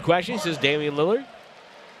Vox with a question. He says Damian Lillard.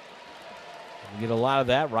 We get a lot of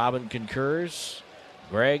that. Robin concurs.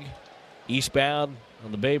 Greg, eastbound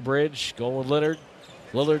on the Bay Bridge, going with Lillard.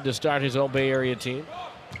 Lillard to start his own Bay Area team.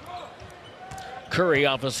 Curry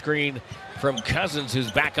off a screen from Cousins,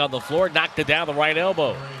 who's back on the floor, knocked it down the right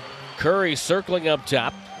elbow. Curry circling up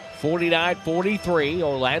top. 49-43.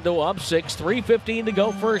 Orlando up 6. 3:15 to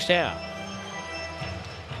go first half.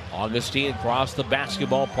 Augustine across the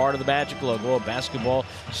basketball, part of the Magic logo. A basketball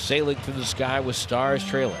sailing through the sky with stars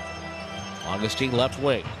trailing. Augustine left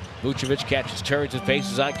wing. Vucevic catches, turns and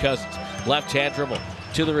faces on Cousins. Left hand dribble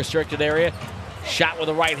to the restricted area. Shot with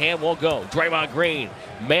the right hand won't go. Draymond Green,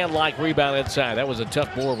 man-like rebound inside. That was a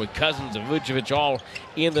tough board with Cousins and Vucevic all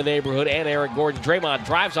in the neighborhood, and Eric Gordon. Draymond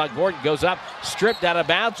drives on Gordon, goes up, stripped out of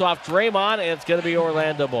bounds off Draymond, and it's going to be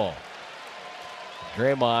Orlando ball.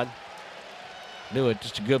 Draymond knew it.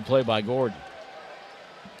 Just a good play by Gordon.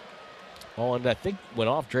 Oh, and I think went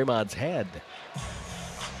off Draymond's head.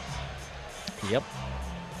 Yep.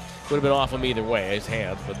 Would have been off him either way, his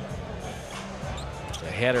hands, but the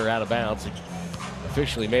header out of bounds.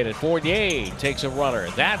 Officially made it. Fournier takes a runner.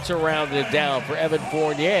 That's a rounded down for Evan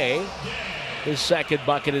Fournier. His second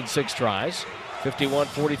bucket in 6 tries.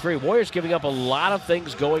 51-43. Warriors giving up a lot of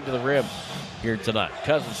things going to the rim here tonight.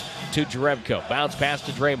 Cousins to Jerebko. Bounce pass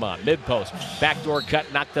to Draymond. Mid-post. Backdoor cut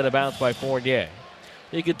knocked out of bounds by Fournier.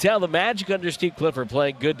 You can tell the Magic under Steve Clifford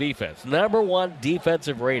playing good defense. #1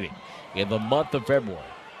 defensive rating in the month of February.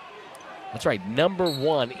 That's right,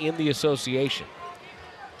 #1 in the association.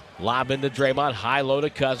 Lob into Draymond, high-low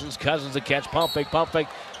to Cousins. Cousins a catch, pump fake,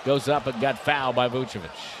 goes up and got fouled by Vucevic.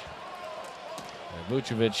 And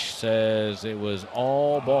Vucevic says it was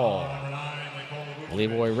all ball.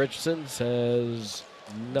 Leroy Richardson says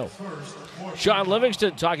no. Sean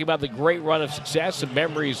Livingston talking about the great run of success and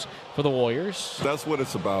memories for the Warriors. That's what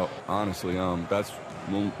it's about, honestly. That's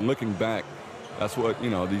looking back. That's what,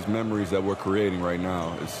 these memories that we're creating right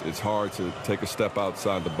now. It's hard to take a step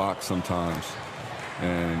outside the box sometimes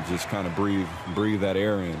and just kind of breathe that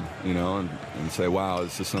air in, and say, wow,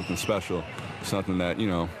 this is something special, something that,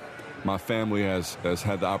 my family has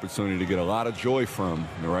had the opportunity to get a lot of joy from,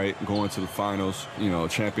 right? Going to the finals,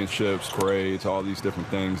 championships, parades, all these different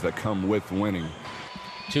things that come with winning.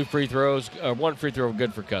 2 free throws, 1 free throw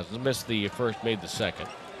good for Cousins. Missed the first, made the second.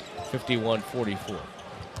 51-44.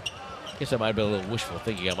 Guess that might have been a little wishful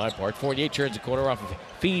thinking on my part. Fournier turns the corner off a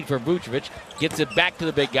feed for Vucevic. Gets it back to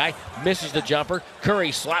the big guy. Misses the jumper.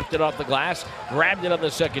 Curry slapped it off the glass. Grabbed it on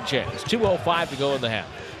the second chance. 2:05 to go in the half.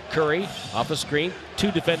 Curry off a screen.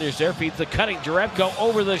 2 defenders there. Feeds the cutting Jerebko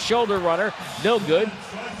over the shoulder runner. No good.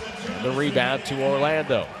 And the rebound to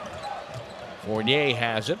Orlando. Fournier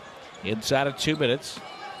has it. Inside of 2 minutes.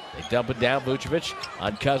 They dump it down. Vucevic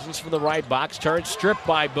on Cousins from the right box. Turns, stripped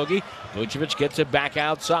by Boogie. Vucevic gets it back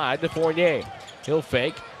outside to Fournier. He'll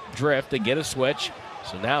fake, drift, and get a switch.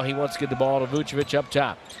 So now he wants to get the ball to Vucevic up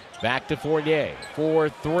top. Back to Fournier.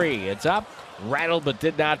 4-3. It's up. Rattled but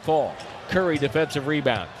did not fall. Curry defensive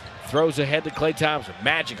rebound. Throws ahead to Klay Thompson.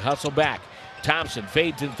 Magic hustle back. Thompson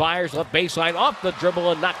fades and fires. Left baseline off the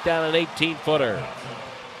dribble and knocked down an 18-footer.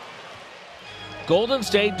 Golden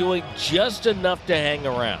State doing just enough to hang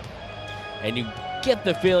around. And you get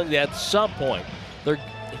the feeling that at some point,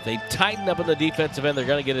 if they tighten up in the defensive end, they're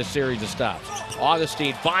going to get a series of stops.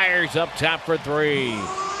 Augustine fires up top for 3.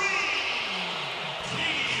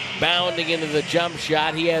 Bounding into the jump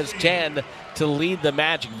shot. He has 10 to lead the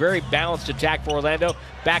Magic. Very balanced attack for Orlando.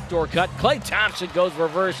 Backdoor cut. Klay Thompson goes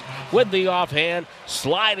reverse with the offhand.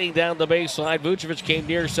 Sliding down the baseline. Vucevic came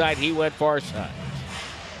near side. He went far side.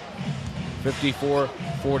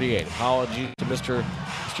 54-48. Apology to Mr.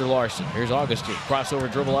 Larson. Here's Augustine.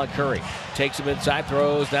 Crossover dribble on Curry. Takes him inside.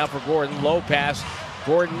 Throws now for Gordon. Low pass.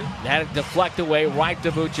 Gordon had it deflect away right to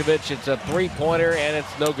Vucevic. It's a 3-pointer and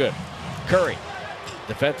it's no good. Curry.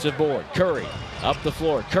 Defensive board. Curry up the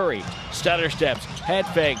floor. Curry. Stutter steps. Head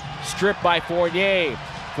fake. Stripped by Fournier.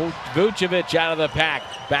 Vucevic out of the pack.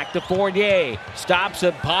 Back to Fournier. Stops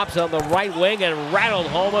and pops on the right wing and rattled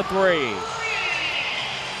home a 3.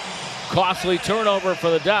 Costly turnover for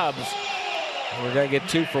the Dubs. We're going to get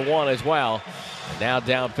 2 for 1 as well. And now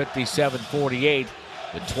down 57-48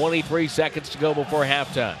 with 23 seconds to go before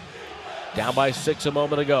halftime. Down by 6 a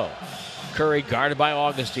moment ago. Curry guarded by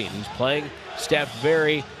Augustine, who's playing Steph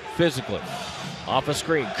very physically. Off a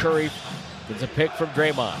screen, Curry gets a pick from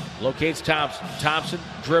Draymond. Locates Thompson. Thompson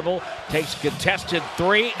dribble, takes contested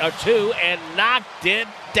 3 or 2 and knocked it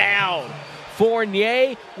down.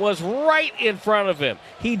 Fournier was right in front of him.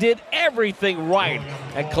 He did everything right,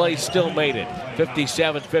 and Clay still made it.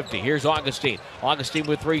 57-50. Here's Augustine. Augustine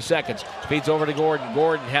with 3 seconds. Feeds over to Gordon.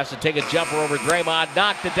 Gordon has to take a jumper over Draymond.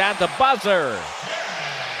 Knocked it down the buzzer.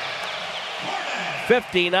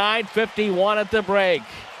 59-51 at the break.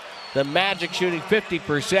 The Magic shooting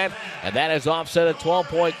 50%, and that has offset a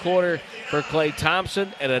 12-point quarter for Klay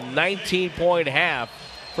Thompson and a 19-point half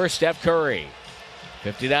for Steph Curry.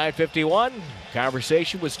 59-51,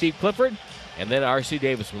 conversation with Steve Clifford, and then R.C.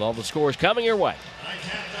 Davis with all the scores coming your way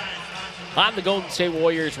on the Golden State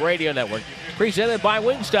Warriors Radio Network, presented by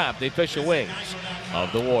Wingstop, the official wings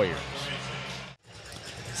of the Warriors.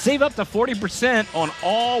 Save up to 40% on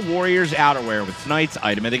all Warriors outerwear with tonight's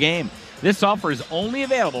item of the game. This offer is only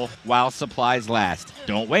available while supplies last.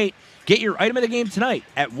 Don't wait. Get your item of the game tonight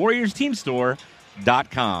at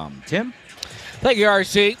WarriorsTeamStore.com. Tim? Thank you,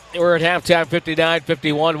 RC. We're at halftime,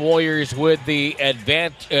 59-51. Warriors with the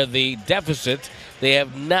deficit. They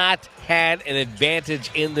have not had an advantage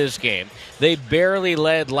in this game. They barely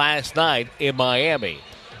led last night in Miami.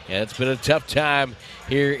 And it's been a tough time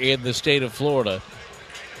here in the state of Florida.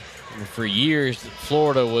 For years,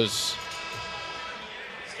 Florida was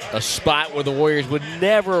a spot where the Warriors would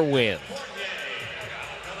never win.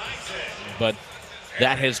 But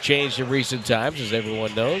that has changed in recent times, as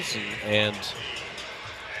everyone knows. And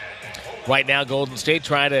right now, Golden State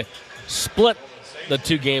trying to split the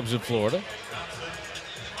 2 games in Florida.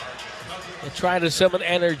 They're trying to summon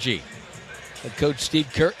energy. And Coach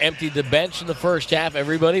Steve Kerr emptied the bench in the first half.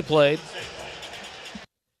 Everybody played.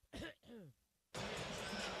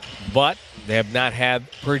 But they have not had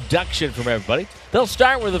production from everybody. They'll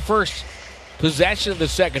start with the first possession of the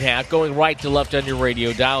second half, going right to left on your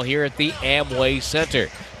radio dial here at the Amway Center.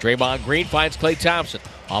 Draymond Green finds Klay Thompson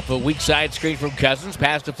off a weak side screen from Cousins.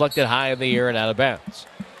 Pass deflected high in the air and out of bounds.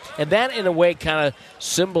 And that, in a way, kind of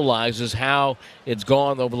symbolizes how it's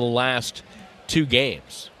gone over the last 2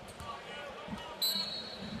 games,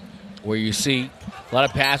 where you see a lot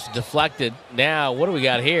of passes deflected. Now, what do we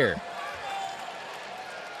got here?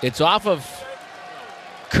 It's off of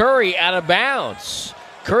Curry out of bounds.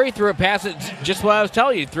 Curry threw a pass, just what I was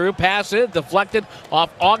telling you, threw a pass in, deflected off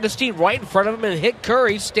Augustine right in front of him and hit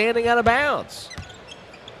Curry standing out of bounds.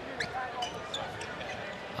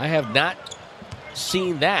 I have not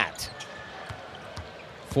seen that.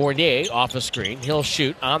 Fournier off a screen. He'll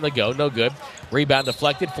shoot on the go. No good. Rebound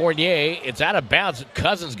deflected. Fournier, it's out of bounds.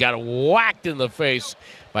 Cousins got whacked in the face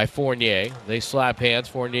by Fournier. They slap hands.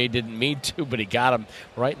 Fournier didn't mean to, but he got him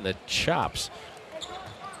right in the chops.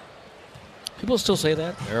 People still say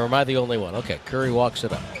that? Or am I the only one? Okay, Curry walks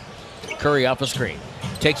it up. Curry off a screen.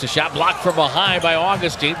 Takes a shot blocked from behind by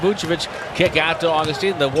Augustine. Vucevic kick out to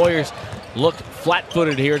Augustine. The Warriors look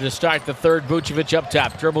flat-footed here to start the third. Vucevic up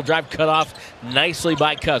top. Dribble drive cut off nicely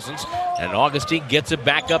by Cousins. And Augustine gets it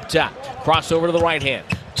back up top. Crossover to the right hand.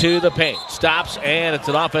 To the paint. Stops, and it's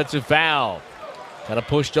an offensive foul. Kind of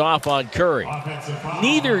pushed off on Curry.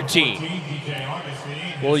 Neither team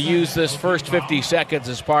will use this first 50 seconds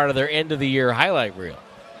as part of their end-of-the-year highlight reel.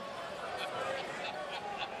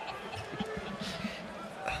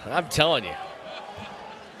 I'm telling you,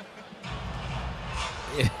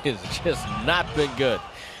 it has just not been good.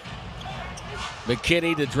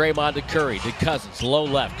 McKinney to Draymond to Curry to Cousins. Low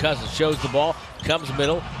left. Cousins shows the ball. Comes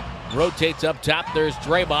middle. Rotates up top. There's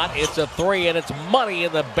Draymond. It's a 3, and it's money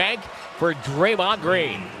in the bank for Draymond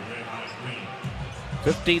Green.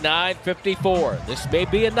 59-54. This may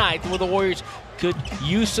be a night where the Warriors could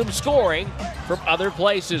use some scoring from other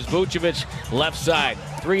places. Vucevic, left side.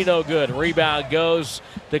 3 no good. Rebound goes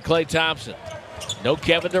to Klay Thompson. No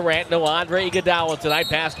Kevin Durant, no Andre Iguodala tonight.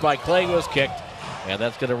 Passed by Klay, was kicked. And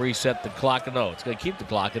that's going to reset the clock. No, it's going to keep the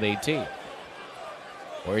clock at 18.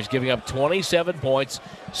 Warriors giving up 27 points,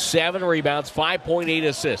 7 rebounds, 5.8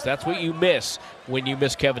 assists. That's what you miss when you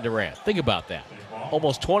miss Kevin Durant. Think about that.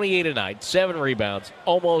 Almost 28 a night, 7 rebounds,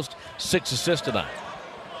 almost 6 assists a night.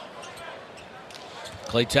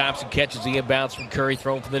 Klay Thompson catches the inbounds from Curry,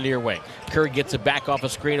 thrown from the near wing. Curry gets it back off a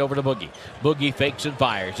screen over to Boogie. Boogie fakes and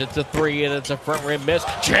fires. It's a 3, and it's a front rim miss.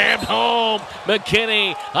 Jammed home.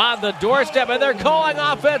 McKinney on the doorstep, and they're calling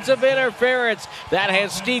offensive interference. That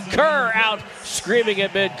has Steve Kerr out screaming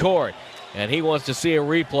at midcourt, and he wants to see a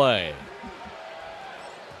replay.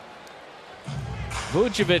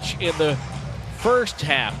 Vucevic in the first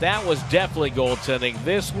half. That was definitely goaltending.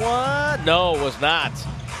 This one, no, it was not.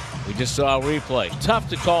 We just saw a replay. Tough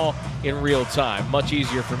to call in real time. Much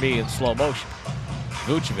easier for me in slow motion.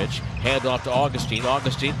 Vucevic, hand off to Augustine.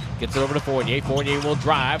 Augustine gets it over to Fournier. Fournier will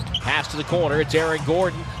drive. Pass to the corner. It's Aaron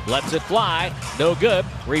Gordon. Lets it fly. No good.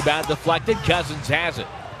 Rebound deflected. Cousins has it.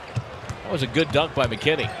 That was a good dunk by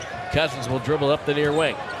McKinney. Cousins will dribble up the near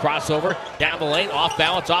wing. Crossover, down the lane, off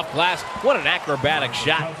balance, off glass. What an acrobatic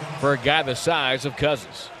shot for a guy the size of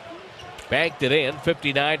Cousins. Banked it in,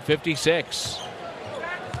 59-56.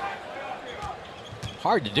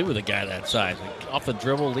 Hard to do with a guy that size. Off the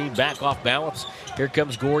dribble, lead back, off balance. Here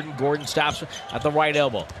comes Gordon. Gordon stops at the right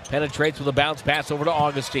elbow. Penetrates with a bounce pass over to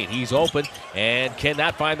Augustine. He's open and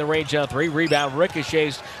cannot find the range on three. Rebound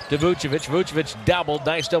ricochets to Vucevic. Vucevic doubled.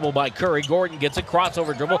 Nice double by Curry. Gordon gets a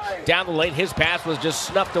crossover dribble down the lane. His pass was just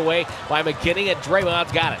snuffed away by McKinney, and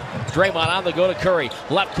Draymond's got it. Draymond on the go to Curry.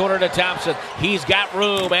 Left corner to Thompson. He's got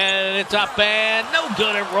room, and it's up and no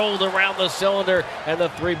good. It rolled around the cylinder, and the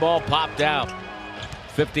three ball popped out.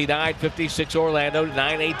 59-56 Orlando,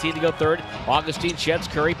 9:18 to go third. Augustine sheds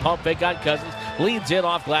Curry, pump fake on Cousins, leads in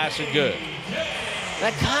off glass and good.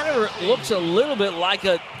 That kind of looks a little bit like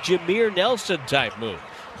a Jameer Nelson type move.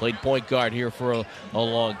 Played point guard here for a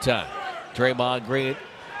long time. Draymond Green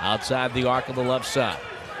outside the arc on the left side.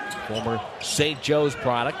 Former St. Joe's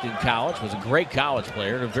product in college, was a great college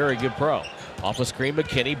player and a very good pro. Off a screen,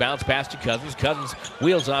 McKinney, bounce pass to Cousins. Cousins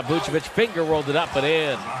wheels on Vucevic, finger rolled it up and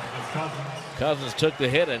in. Cousins took the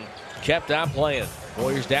hit and kept on playing.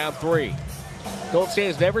 Warriors down 3. Golden State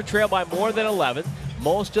has never trailed by more than 11.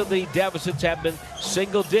 Most of the deficits have been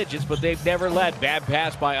single digits, but they've never led. Bad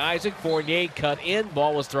pass by Isaac. Fournier cut in.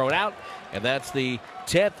 Ball was thrown out. And that's the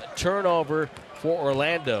 10th turnover for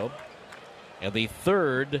Orlando. And the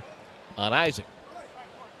 3rd on Isaac.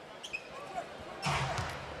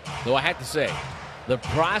 Though I have to say, the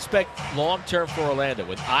prospect long-term for Orlando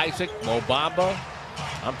with Isaac, Mo Bamba,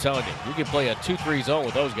 I'm telling you can play a 2-3 zone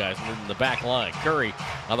with those guys in the back line. Curry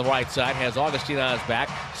on the right side has Augustine on his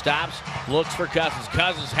back. Stops, looks for Cousins.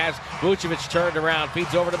 Cousins has Vucevic turned around,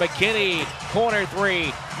 feeds over to McKinney. Corner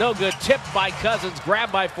three, no good. Tipped by Cousins,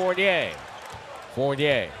 grabbed by Fournier.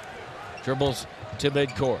 Fournier dribbles to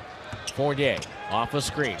midcourt. Fournier off a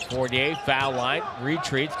screen. Fournier, foul line,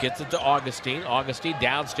 retreats, gets it to Augustine. Augustine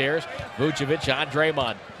downstairs. Vucevic on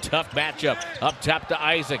Draymond. Tough matchup. Up top to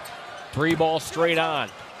Isaac. 3 ball straight on.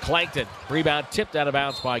 Clanked it. Rebound tipped out of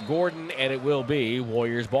bounds by Gordon, and it will be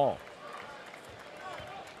Warriors ball.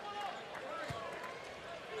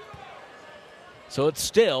 So it's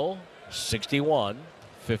still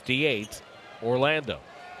 61-58 Orlando.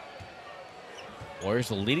 Warriors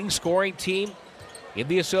the leading scoring team in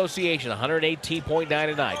the association,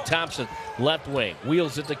 118.99. Thompson, left wing,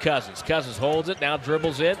 wheels it to Cousins. Cousins holds it, now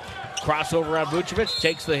dribbles in. Crossover on Vucevic,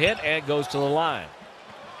 takes the hit, and goes to the line.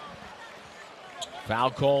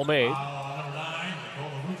 Foul call made.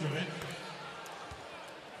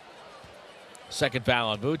 Second foul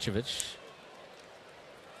on Vucevic.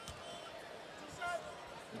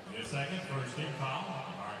 Second, first team foul.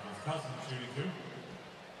 Marcus Cousins shooting 2.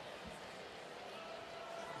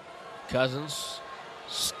 Cousins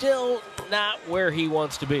still not where he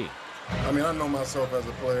wants to be. I mean, I know myself as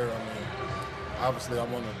a player. I mean, obviously I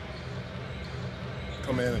want to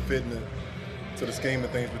come in and fit to the scheme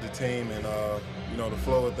of things with the team and, the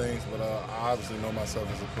flow of things. But I obviously know myself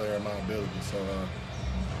as a player and my ability. So,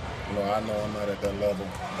 I know I'm not at that level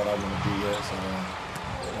that I want to be yet. So,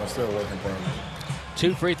 I'm still working progress.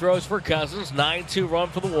 2 free throws for Cousins, 9-2 run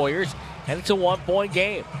for the Warriors, and it's a 1-point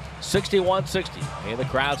game, 61-60. And the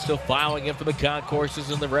crowd still filing in for the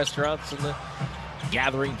concourses and the restaurants and the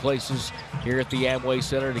gathering places here at the Amway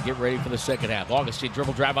Center to get ready for the second half. Augustine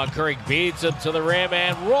dribble drive on Curry, beats him to the rim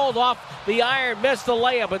and rolled off the iron, missed the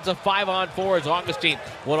layup. It's a 5-on-4 as Augustine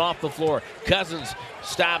went off the floor. Cousins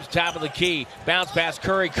stops top of the key, bounce pass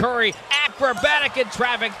Curry. Curry acrobatic in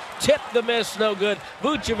traffic, tipped the miss, no good.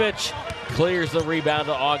 Vucevic clears the rebound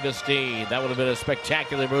to Augustine. That would have been a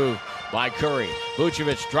spectacular move by Curry.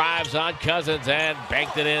 Vucevic drives on Cousins and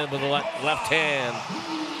banked it in with the left hand.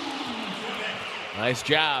 Nice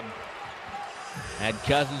job. Had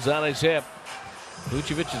Cousins on his hip.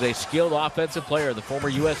 Vucevic is a skilled offensive player, the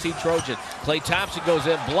former USC Trojan. Klay Thompson goes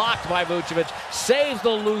in, blocked by Vucevic, saves the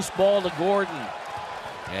loose ball to Gordon.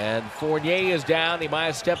 And Fournier is down. He might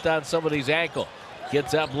have stepped on somebody's ankle.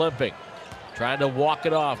 Gets up limping. Trying to walk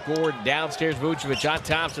it off. Gordon downstairs, Vucevic on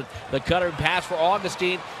Thompson. The cutter pass for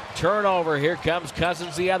Augustine. Turnover. Here comes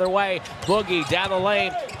Cousins the other way. Boogie down the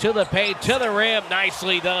lane to the paint, to the rim.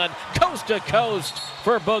 Nicely done. Coast to coast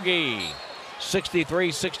for Boogie.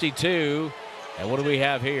 63-62. And what do we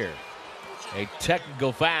have here? A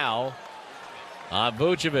technical foul on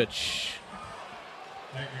Vucevic.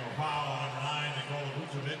 Technical foul on number 9, Nikola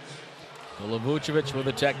Vucevic. Nikola Vucevic with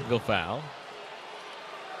a technical foul.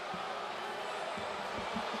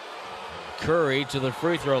 Curry to the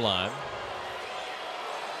free throw line.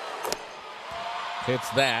 Hits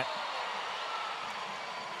that.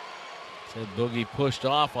 Said Boogie pushed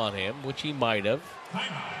off on him, which he might have.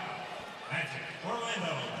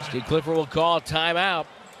 Steve Clifford will call a timeout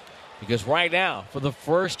because right now, for the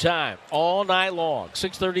first time all night long,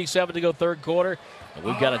 6:37 to go third quarter, and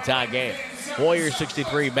we've got a tie game. Warriors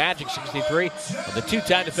 63, Magic 63, of the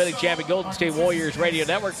two-time defending champion Golden State Warriors Radio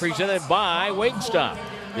Network, presented by Wingstop,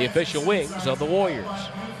 the official wings of the Warriors.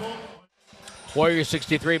 Warriors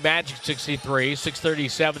 63, Magic 63,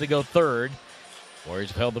 6:37 to go third.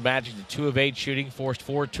 Warriors have held the Magic to 2 of 8 shooting, forced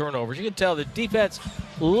 4 turnovers. You can tell the defense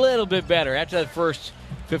a little bit better after that first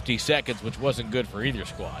 50 seconds, which wasn't good for either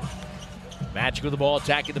squad. Magic with the ball,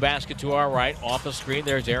 attacking the basket to our right. Off the screen,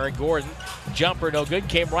 there's Aaron Gordon. Jumper, no good.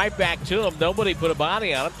 Came right back to him. Nobody put a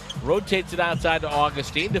body on him. Rotates it outside to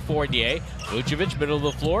Augustine, to Fournier. Vucevic, middle of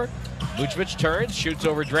the floor. Vucevic turns, shoots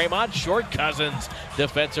over Draymond. Short Cousins.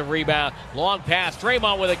 Defensive rebound. Long pass.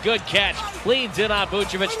 Draymond with a good catch. Leads in on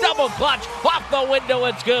Vucevic. Double clutch. Off the window.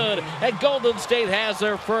 It's good. And Golden State has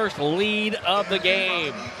their first lead of the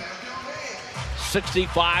game.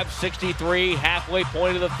 65-63. Halfway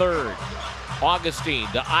point of the third. Augustine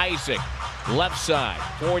to Isaac. Left side.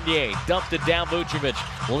 Fournier dumped it down. Vucevic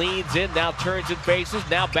leans in, now turns and faces.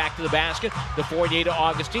 Now back to the basket. To Fournier to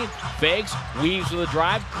Augustine. Fakes, weaves with a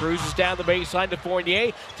drive, cruises down the baseline to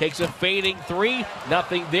Fournier. Takes a fading three.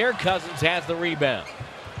 Nothing there. Cousins has the rebound.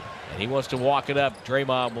 And he wants to walk it up.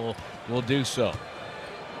 Draymond will do so.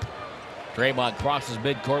 Draymond crosses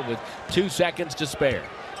midcourt with 2 seconds to spare.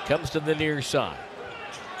 Comes to the near side.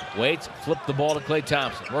 Waits, flip the ball to Klay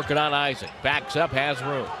Thompson. Working on Isaac. Backs up, has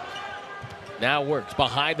room. Now works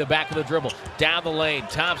behind the back of the dribble. Down the lane.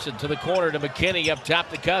 Thompson to the corner to McKinney. Up top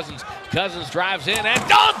to Cousins. Cousins drives in and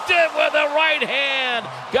dunked it with the right hand.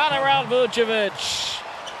 Got around Vucevic.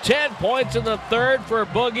 10 points in the third for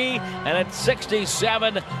Boogie, and it's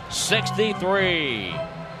 67-63.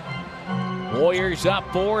 Warriors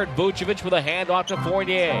up 4, and Vucevic with a handoff to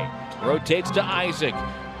Fournier. Rotates to Isaac.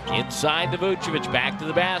 Inside to Vucevic, back to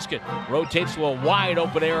the basket. Rotates to a wide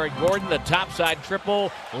open Aaron Gordon. The topside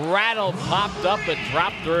triple, rattled, popped up, and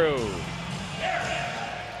dropped through.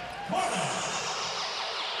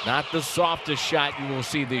 Not the softest shot you will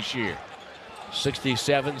see this year.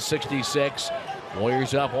 67-66.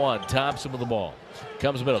 Warriors up 1. Thompson with the ball.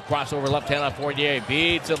 Comes middle, crossover left hand on Fournier.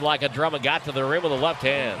 Beats him like a drum and got to the rim with the left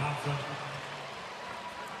hand.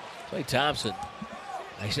 Klay Thompson.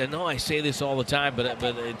 I say this all the time, but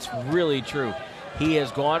it's really true. He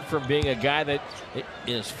has gone from being a guy that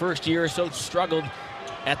in his first year or so struggled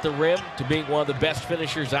at the rim to being one of the best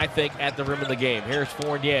finishers, I think, at the rim of the game. Here's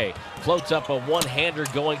Fournier. Floats up a one-hander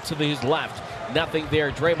going to his left. Nothing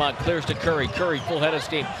there. Draymond clears to Curry. Curry, full head of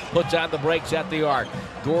steam. Puts on the brakes at the arc.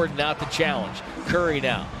 Gordon out to challenge. Curry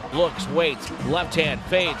now. Looks, waits. Left hand,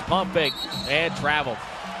 fades, pump fake, and travel.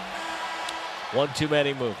 One too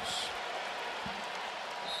many moves.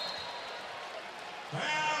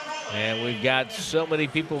 And we've got so many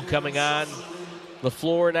people coming on the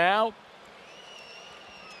floor now.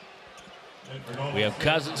 We have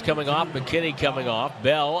Cousins coming off, McKinney coming off,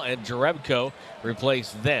 Bell and Jerebko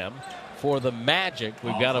replace them. For the Magic,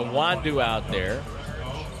 we've got a Wandu out there.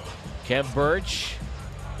 Kem Birch,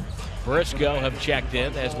 Briscoe have checked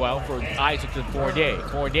in as well for Isaac and Fournier.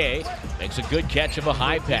 Fournier makes a good catch of a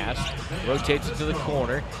high pass, rotates it to the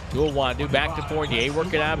corner, to a Wandu, back to Fournier,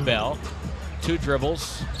 working on Bell. 2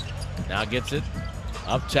 dribbles. Now gets it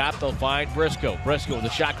up top. They'll find Briscoe. Briscoe with the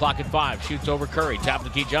shot clock at 5. Shoots over Curry. Top of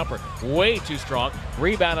the key jumper. Way too strong.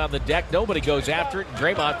 Rebound on the deck. Nobody goes after it. And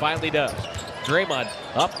Draymond finally does. Draymond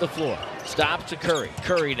up the floor. Stops to Curry.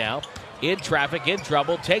 Curry now in traffic, in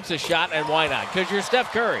trouble. Takes a shot, and why not? Because you're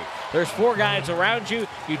Steph Curry. There's 4 guys around you.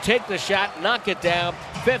 You take the shot, knock it down.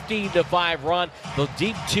 15-5 run. The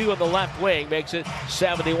deep 2 on the left wing makes it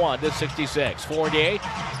 71-66. Fournier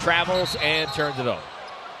travels and turns it over.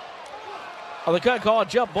 Oh, they're going to call a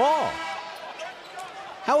jump ball.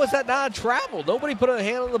 How is that not a travel? Nobody put a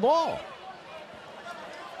hand on the ball.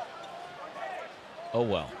 Oh,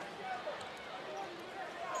 well.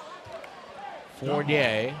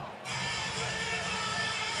 Fournier.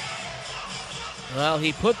 Well,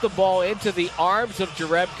 he put the ball into the arms of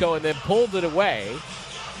Jerebko and then pulled it away.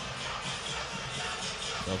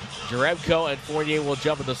 So Jerebko and Fournier will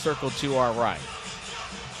jump in the circle to our right.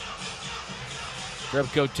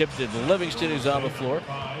 Jerebko tipped it. Livingston is on the floor.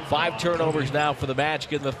 5 turnovers now for the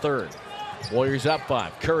Magic in the third. Warriors up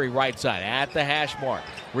 5. Curry right side at the hash mark.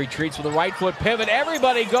 Retreats with a right foot pivot.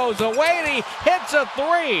 Everybody goes away and he hits a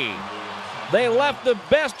 3. They left the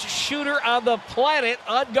best shooter on the planet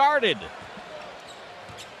unguarded.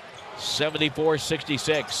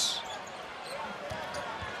 74-66.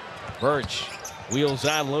 Birch wheels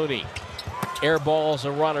on Looney. Airballs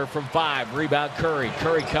a runner from 5. Rebound Curry.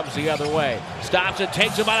 Curry comes the other way. Stops it,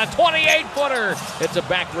 takes him on a 28-footer. It's a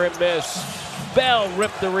back rim miss. Bell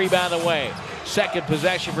ripped the rebound away. Second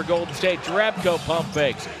possession for Golden State. Jerebko pump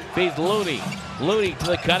fakes. Feeds Looney. Looney to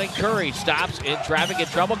the cutting Curry. Stops in traffic, in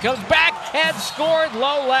trouble. Comes back and scored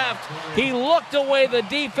low left. He looked away. The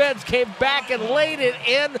defense came back and laid it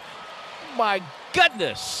in. My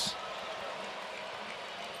goodness.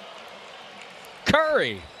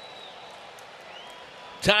 Curry.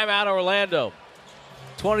 Timeout Orlando.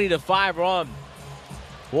 20-5 run.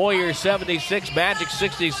 Warriors 76, Magic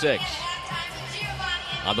 66.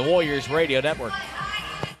 On the Warriors Radio Network.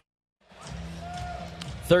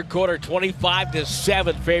 Third quarter,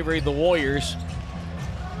 25-7 favoring the Warriors.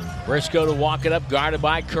 Briscoe to walk it up, guarded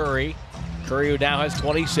by Curry. Curry, who now has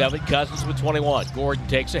 27, Cousins with 21. Gordon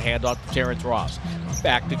takes a handoff to Terrence Ross.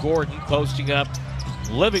 Back to Gordon, posting up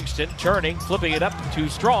Livingston, turning, flipping it up to too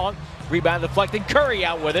strong. Rebound deflected, Curry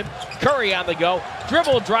out with him. Curry on the go,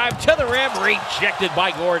 dribble drive to the rim, rejected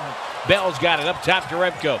by Gordon. Bell's got it up top to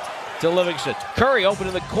Jerebko. To Livingston. Curry open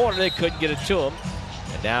in the corner. They couldn't get it to him.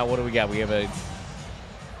 And now what do we got? We have a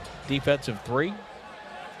defensive 3.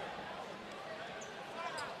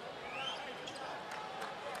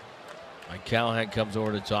 Mike Callahan comes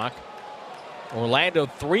over to talk. Orlando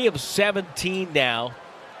 3 of 17 now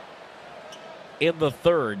in the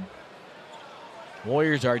third.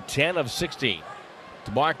 Warriors are 10 of 16.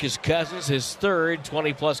 DeMarcus Cousins, his third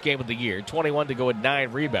 20-plus game of the year. 21 to go with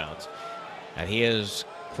 9 rebounds. And he has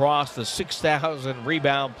crossed the 6,000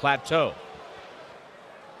 rebound plateau.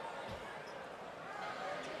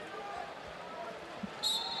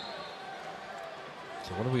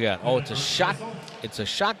 So what do we got? Oh, it's a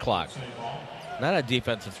shot clock. Not a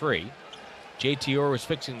defensive 3. JT Orr was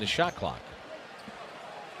fixing the shot clock.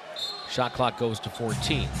 Shot clock goes to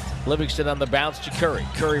 14. Livingston on the bounce to Curry.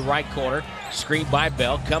 Curry right corner, screened by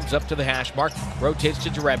Bell, comes up to the hash mark, rotates to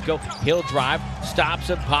Jerebko. He'll drive, stops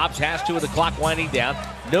and pops, has to with the clock winding down.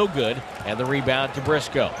 No good, and the rebound to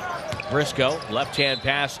Briscoe. Briscoe, left-hand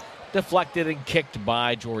pass, deflected and kicked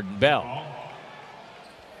by Jordan Bell.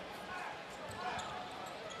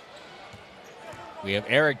 We have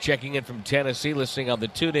Eric checking in from Tennessee, listening on the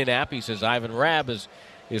TuneIn app. He says Ivan Rabb is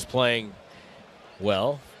playing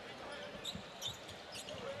well.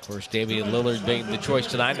 Of course, Damian Lillard being the choice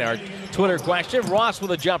tonight. And our Twitter question, Ross with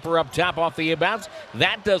a jumper up top off the inbounds.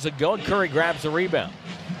 That doesn't go, and Curry grabs the rebound.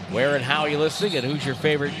 Where and how are you listening, and who's your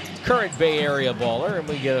favorite current Bay Area baller? And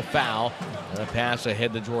we get a foul and a pass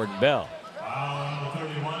ahead to Jordan Bell. Foul number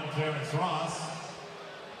 31, Terrence Ross.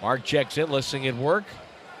 Mark checks in, listening at work.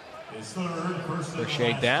 His third, first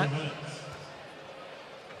Appreciate that.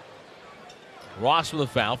 Ross with a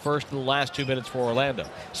foul, first in the last 2 minutes for Orlando.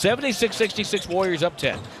 76-66, Warriors up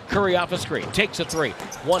 10. Curry off a screen, takes a 3.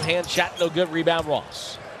 One-hand shot, no good, rebound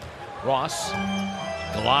Ross. Ross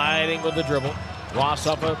gliding with the dribble. Ross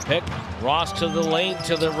up a pick. Ross to the lane,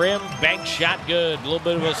 to the rim. Bank shot good. A little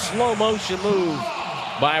bit of a slow motion move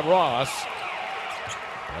by Ross.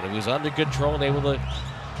 But he was under control and able to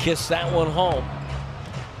kiss that one home.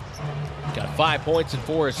 Got 5 points and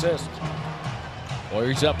 4 assists.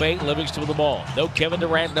 Warriors up 8, Livingston with the ball. No Kevin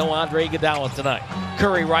Durant, no Andre Iguodala tonight.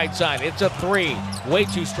 Curry right side, it's a 3. Way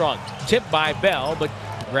too strong. Tipped by Bell, but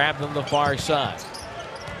grabbed on the far side.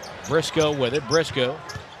 Briscoe with it. Briscoe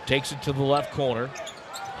takes it to the left corner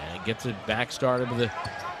and gets it back started with a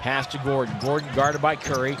pass to Gordon. Gordon guarded by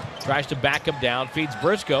Curry. Tries to back him down. Feeds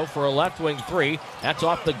Briscoe for a left wing 3. That's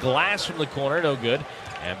off the glass from the corner. No good.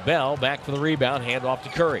 And Bell back for the rebound. Hand off to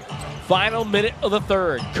Curry. Final minute of the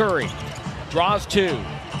third. Curry draws 2.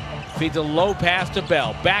 Feeds a low pass to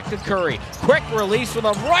Bell. Back to Curry. Quick release from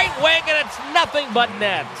the right wing, and it's nothing but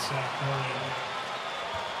net.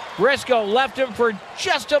 Briscoe left him for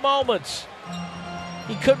just a moment.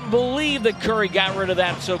 He couldn't believe that Curry got rid of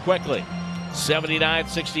that so quickly.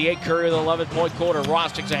 79-68, Curry with an 11-point quarter.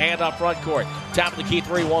 Ross takes a handoff front court. Top of the key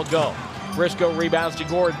 3 won't go. Briscoe rebounds to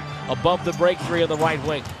Gordon. Above the break 3 on the right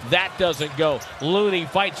wing. That doesn't go. Looney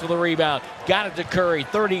fights for the rebound. Got it to Curry.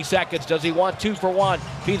 30 seconds. Does he want 2 for 1?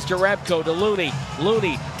 Feeds to Jerebko to Looney.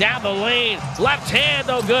 Looney down the lane. Left hand,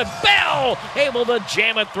 no good. Bell able to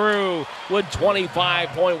jam it through with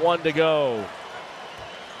 25.1 to go.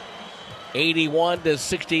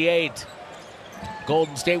 81-68.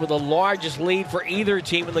 Golden State with the largest lead for either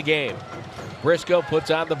team in the game. Briscoe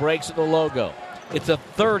puts on the brakes and the logo. It's a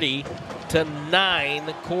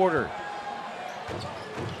 30-9 quarter.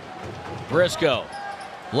 Briscoe,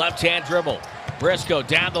 left-hand dribble. Briscoe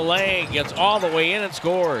down the lane, gets all the way in and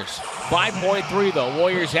scores. 5.3 though,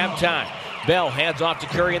 Warriors have time. Bell hands off to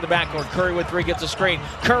Curry in the backcourt. Curry with three, gets a screen.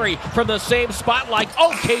 Curry from the same spot like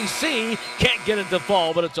OKC. Can't get it to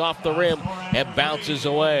fall, but it's off the rim and bounces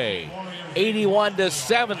away.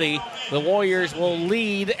 81-70. The Warriors will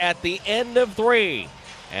lead at the end of three.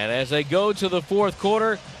 And as they go to the fourth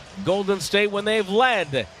quarter, Golden State, when they've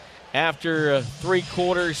led after three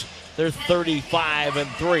quarters, they're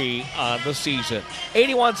 35-3 on the season.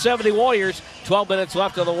 81-70 Warriors. 12 minutes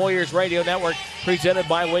left on the Warriors Radio Network, presented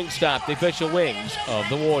by Wingstop, the official wings of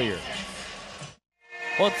the Warriors.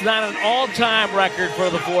 Well, it's not an all-time record for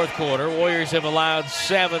the fourth quarter. Warriors have allowed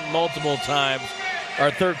 7 multiple times,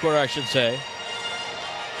 or third quarter, I should say.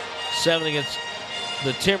 7 against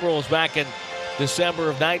the Timberwolves back in December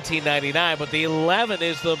of 1999, but the 11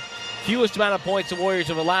 is the fewest amount of points the Warriors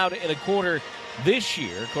have allowed in a quarter this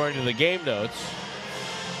year, according to the game notes.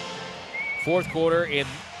 Fourth quarter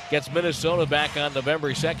against Minnesota back on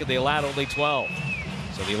November 2nd, they allowed only 12.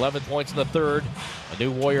 So the 11 points in the third, a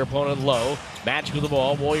new Warrior opponent low. Magic with the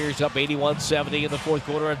ball. Warriors up 81-70 in the fourth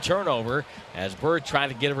quarter on turnover as Bird tried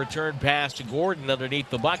to get a return pass to Gordon underneath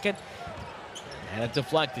the bucket. And it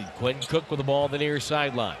deflected. Quinn Cook with the ball on the near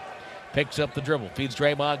sideline. Picks up the dribble, feeds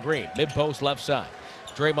Draymond Green. Mid-post left side.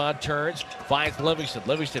 Draymond turns, finds Livingston.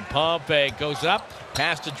 Livingston pump fake, goes up,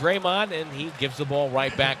 pass to Draymond, and he gives the ball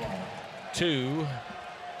right back to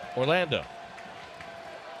Orlando.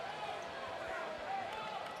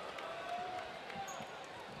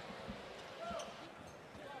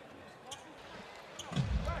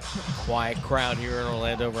 Quiet crowd here in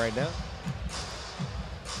Orlando right now.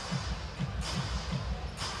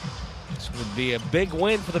 This would be a big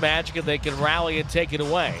win for the Magic if they can rally and take it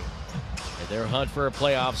away. And their hunt for a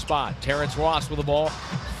playoff spot. Terrence Ross with the ball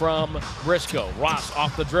from Briscoe. Ross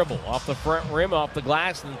off the dribble, off the front rim, off the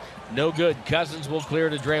glass, and no good. Cousins will clear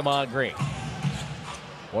to Draymond Green.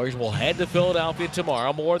 Warriors will head to Philadelphia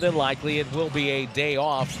tomorrow. More than likely, it will be a day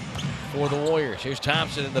off for the Warriors. Here's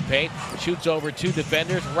Thompson in the paint. Shoots over 2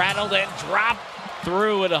 defenders. Rattled and dropped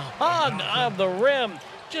through and a hug on the rim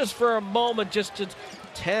just for a moment, just to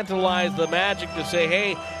tantalize the Magic to say,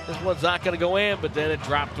 hey, this one's not going to go in, but then it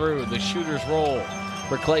dropped through. The shooter's roll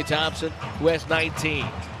for Klay Thompson, who has 19.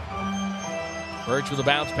 Birch with a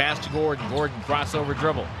bounce pass to Gordon. Gordon crossover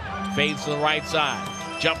dribble. Fades to the right side.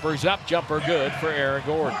 Jumper's up, jumper good for Aaron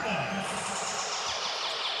Gordon.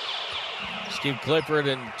 Steve Clifford,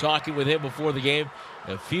 and talking with him before the game,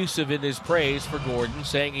 effusive in his praise for Gordon,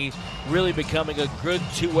 saying he's really becoming a good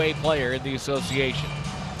two-way player in the association.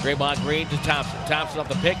 Draymond Green to Thompson. Thompson off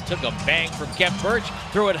the pick, took a bang from Kemp Birch,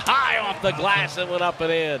 threw it high off the glass and went up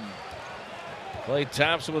and in. Klay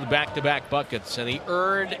Thompson with back-to-back buckets, and he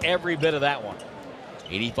earned every bit of that one.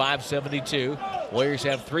 85-72. Warriors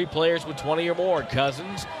have 3 players with 20 or more: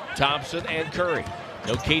 Cousins, Thompson, and Curry.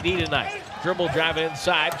 No KD tonight. Dribble driving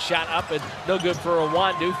inside, shot up and no good for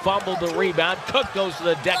Iwundu. Fumbled the rebound. Cook goes to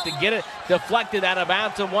the deck to get it. Deflected out of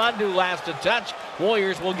bounds. Iwundu last to touch.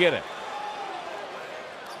 Warriors will get it.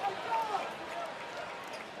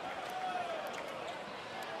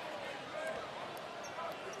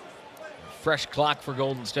 Fresh clock for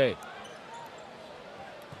Golden State.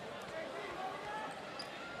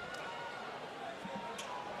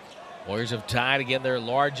 Warriors have tied again their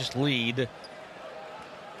largest lead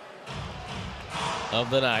of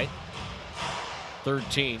the night.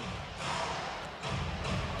 13.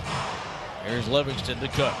 Here's Livingston to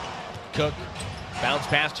Cook. Cook bounce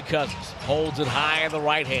pass to Cousins. Holds it high in the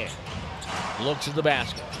right hand. Looks at the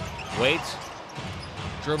basket. Waits.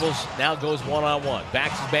 Dribbles, now goes one-on-one.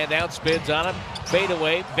 Backs his man down, spins on him. Fade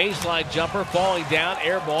away, baseline jumper, falling down,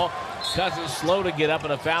 air ball. Cousins slow to get up,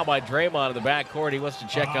 and a foul by Draymond in the backcourt. He wants to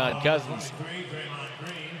check on Cousins,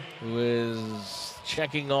 who is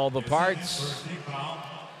checking all the parts.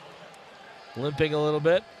 Limping a little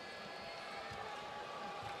bit.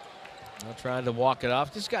 Not trying to walk it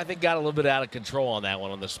off. This guy, I think, got a little bit out of control on that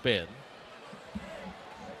one on the spin.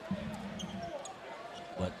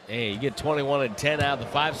 But, hey, you get 21 and 10 out of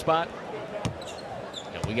the 5 spot.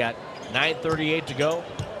 And we got 9:38 to go.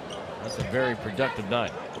 That's a very productive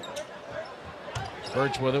night.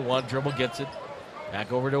 Birch with it. One dribble gets it.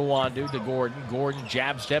 Back over to Iwundu, to Gordon. Gordon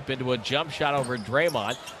jab step into a jump shot over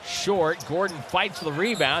Draymond. Short. Gordon fights the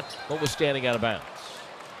rebound, but was standing out of bounds.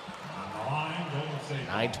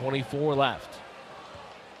 9:24 left.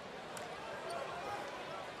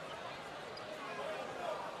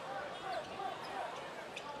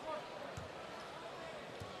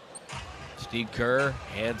 Steve Kerr,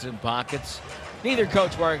 hands in pockets. Neither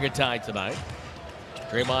coach wearing a tie tonight.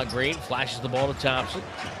 Draymond Green flashes the ball to Thompson.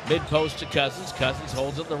 Mid-post to Cousins. Cousins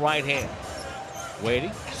holds it in the right hand.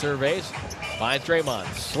 Waiting, surveys, finds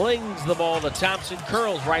Draymond. Slings the ball to Thompson.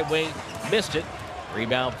 Curls right wing, missed it.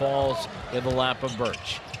 Rebound falls in the lap of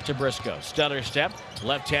Birch. To Briscoe. Stutter step.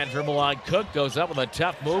 Left-hand dribble on Cook. Goes up with a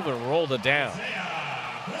tough move and rolled it down.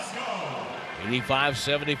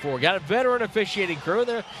 85-74. Got a veteran officiating crew.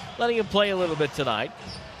 They're letting him play a little bit tonight.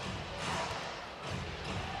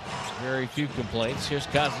 Very few complaints. Here's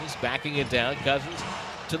Cousins backing it down. Cousins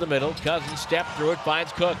to the middle. Cousins step through it.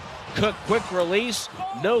 Finds Cook. Cook, quick release.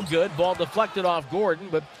 No good. Ball deflected off Gordon,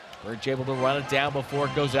 but Birch able to run it down before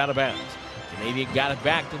it goes out of bounds. Canadian got it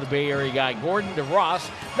back to the Bay Area guy. Gordon to Ross.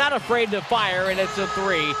 Not afraid to fire, and it's a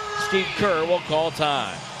three. Steve Kerr will call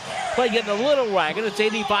time. Play getting a little ragged. It's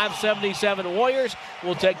 85-77 Warriors.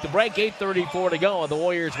 We'll take the break. 8:34 to go on the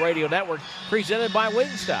Warriors Radio Network. Presented by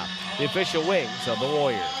Wingstop, the official wings of the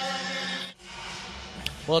Warriors.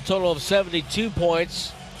 Well, a total of 72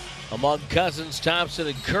 points among Cousins, Thompson,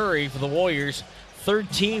 and Curry for the Warriors.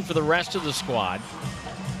 13 for the rest of the squad.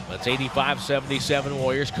 That's 85-77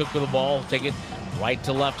 Warriors. Cook with the ball. Take it right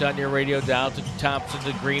to left on your radio. Down to Thompson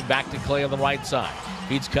to Green. Back to Clay on the right side.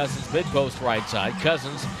 Feeds Cousins mid-post right side.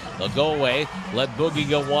 Cousins, they'll go away. Let Boogie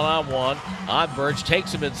go one-on-one. On Birch.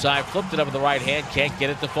 Takes him inside. Flipped it up with the right hand. Can't get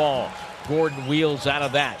it to fall. Gordon wheels out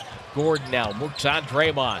of that. Gordon now looks on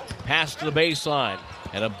Draymond. Pass to the baseline.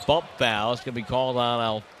 And a bump foul. It's going to be called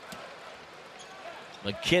on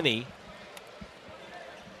McKinney.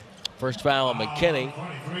 First foul on McKinney.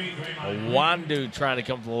 Wandu trying to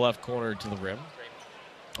come from the left corner to the rim.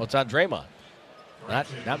 Oh, it's on Draymond. Not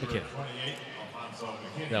McKinney.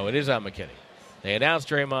 No, it is on McKinney. They announced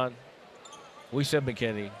Draymond. We said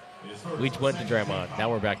McKinney. We went to Draymond. Now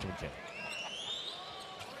we're back to McKinney.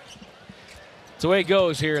 It's the way it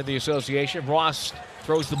goes here in the association. Ross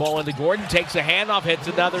throws the ball into Gordon. Takes a handoff. Hits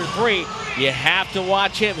another three. You have to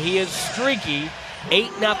watch him. He is streaky.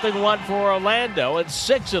 8-0 one for Orlando, and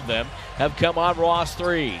 6 of them have come on Ross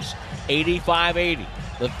threes. 85-80.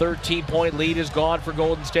 The 13-point lead is gone for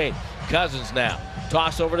Golden State. Cousins now.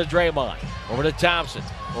 Toss over to Draymond. Over to Thompson.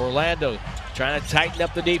 Orlando trying to tighten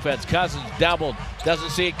up the defense. Cousins doubled.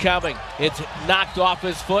 Doesn't see it coming. It's knocked off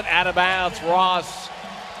his foot, out of bounds. Ross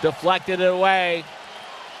deflected it away.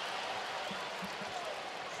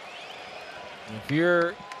 If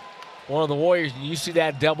you're one of the Warriors and you see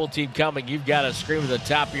that double team coming, you've got to scream at the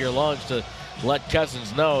top of your lungs to let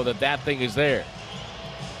Cousins know that that thing is there.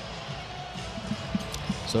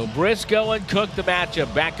 So Briscoe and Cook the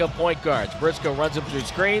matchup, backup point guards. Briscoe runs him through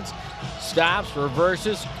screens, stops,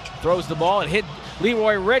 reverses, throws the ball, and hit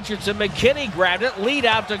Leroy Richardson. McKinney grabbed it, lead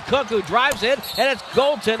out to Cook, who drives in, and it's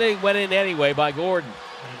goaltending, went in anyway by Gordon.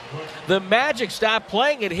 The Magic stopped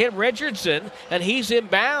playing and hit Richardson, and he's in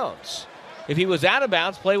bounds. If he was out of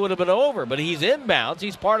bounds, play would have been over, but he's in bounds.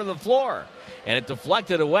 He's part of the floor. And it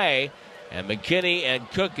deflected away, and McKinney and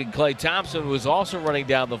Cook and Klay Thompson was also running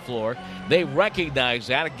down the floor. They recognize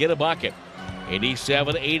that and get a bucket.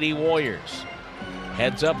 87-80 Warriors.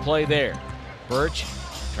 Heads up play there. Birch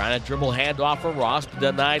trying to dribble handoff for Ross, but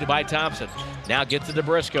denied by Thompson. Now gets it to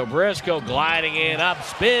Briscoe. Briscoe gliding in up,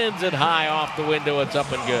 spins it high off the window. It's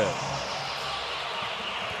up and good.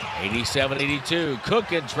 87-82.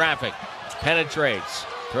 Cook in traffic. Penetrates.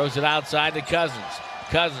 Throws it outside to Cousins.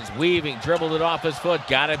 Cousins weaving, dribbled it off his foot,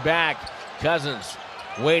 got it back. Cousins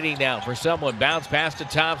waiting now for someone. Bounce pass to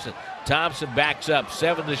Thompson. Thompson backs up,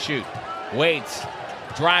 7 to shoot. Waits,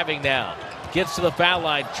 driving now. Gets to the foul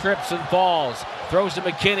line, trips and falls. Throws to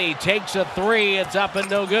McKinney, takes a three. It's up and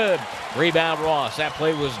no good. Rebound Ross. That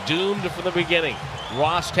play was doomed from the beginning.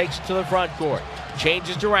 Ross takes it to the front court.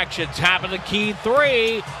 Changes direction, top of the key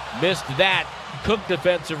three. Missed that. Cook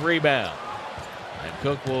defensive rebound. And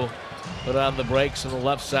Cook will put on the brakes on the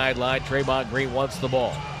left sideline. Draymond Green wants the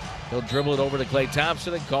ball. He'll dribble it over to Klay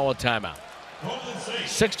Thompson and call a timeout.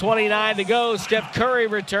 6:29 to go. Steph Curry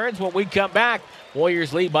returns when we come back.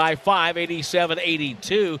 Warriors lead by 5,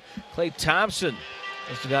 87-82. Klay Thompson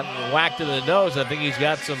must have gotten whacked in the nose. I think he's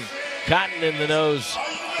got some cotton in the nose.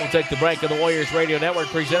 We'll take the break on the Warriors Radio Network,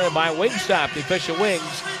 presented by Wingstop, the official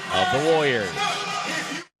wings of the Warriors.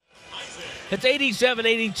 It's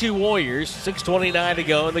 87-82 Warriors, 6:29 to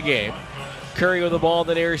go in the game. Curry with the ball on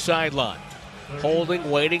the near sideline. Holding,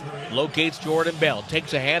 waiting, locates Jordan Bell.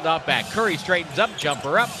 Takes a handoff back. Curry straightens up,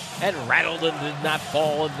 jumper up, and rattled and did not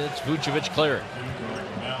fall, and it's Vucevic clearing.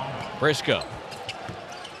 Briscoe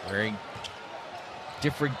wearing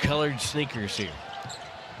different colored sneakers here.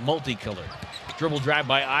 Multicolored. Dribble drive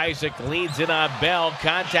by Isaac, leans in on Bell.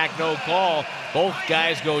 Contact, no call. Both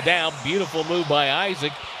guys go down. Beautiful move by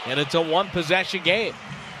Isaac, and it's a one-possession game.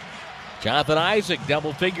 Jonathan Isaac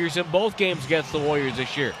double figures in both games against the Warriors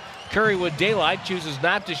this year. Curry with daylight, chooses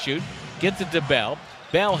not to shoot, gets it to Bell.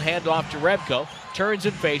 Bell handoff to Rebko, turns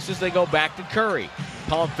and faces. They go back to Curry.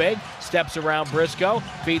 Pump fake, steps around Briscoe,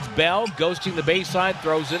 feeds Bell, ghosting the baseline,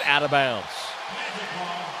 throws it out of bounds.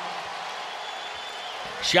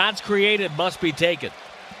 Shots created must be taken.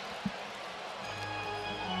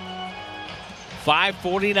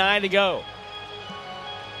 5:49 to go.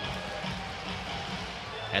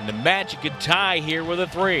 And the Magic could tie here with a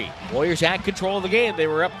 3. Warriors had control of the game. They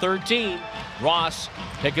were up 13. Ross,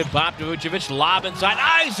 pick and pop to Vucevic, lob inside.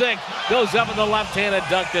 Isaac goes up with the left hand and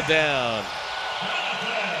dunked it down.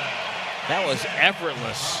 That was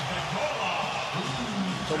effortless.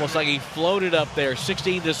 It's almost like he floated up there.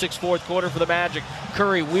 16-6 fourth quarter for the Magic.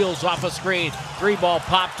 Curry wheels off a screen. 3-ball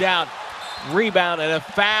popped out. Rebound and a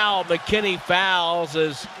foul. McKinney fouls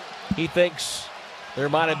as he thinks there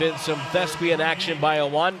might have been some thespian action by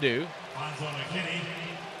Owandu.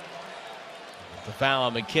 The foul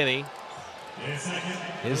on McKinney.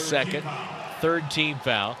 His second. Third team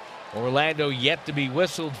foul. Orlando yet to be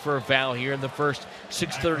whistled for a foul here in the first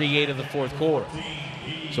 6:38 of the fourth quarter.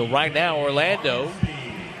 So right now Orlando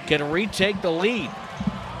can retake the lead.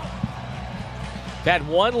 Had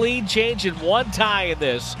one lead change and one tie in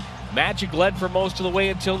this. Magic led for most of the way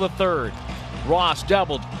until the third. Ross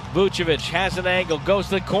doubled. Vucevic has an angle, goes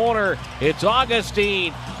to the corner. It's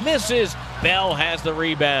Augustine. Misses. Bell has the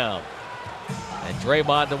rebound. And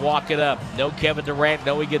Draymond to walk it up. No Kevin Durant,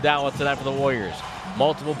 no Iguodala tonight for the Warriors.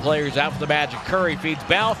 Multiple players out for the Magic. Curry feeds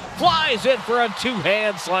Bell. Flies in for a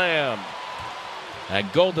two-hand slam.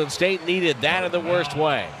 And Golden State needed that in the worst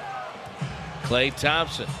way. Klay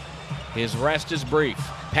Thompson. His rest is brief.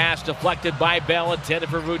 Pass deflected by Bell, intended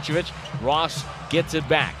for Vucevic. Ross gets it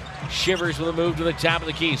back. Shivers with a move to the top of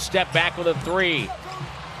the key. Step back with a 3.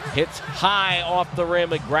 Hits high off the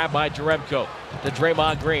rim and grabbed by Jerebko. To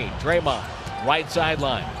Draymond Green. Draymond, right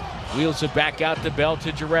sideline. Wheels it back out to Bell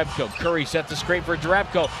to Jerebko. Curry sets the screen for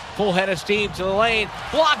Jerebko. Full head of steam to the lane.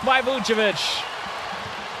 Blocked by Vucevic.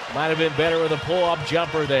 Might have been better with a pull-up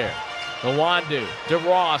jumper there. Owandu to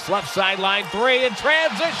Ross. Left sideline 3 in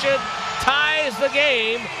transition. Ties the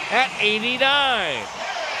game at 89.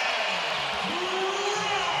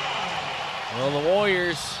 Well, the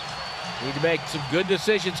Warriors need to make some good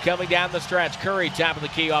decisions coming down the stretch. Curry top of the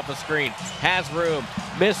key off the screen. Has room.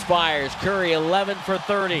 Misfires. Curry 11 for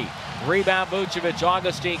 30. Rebound Vucevic.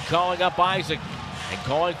 Augustine calling up Isaac and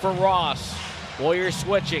calling for Ross. Warriors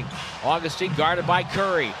switching. Augustine guarded by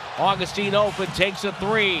Curry. Augustine open, takes a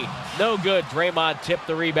 3. No good. Draymond tipped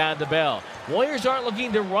the rebound to Bell. Warriors aren't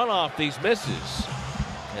looking to run off these misses.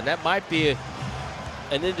 And that might be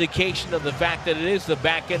an indication of the fact that it is the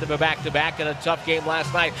back end of a back-to-back and a tough game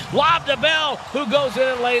last night. Lob to Bell, who goes in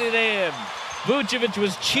and laid it in. Vucevic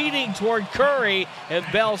was cheating toward Curry, and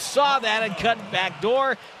Bell saw that and cut back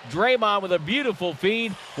door. Draymond with a beautiful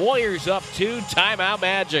feed. Warriors up 2, timeout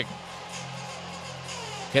Magic.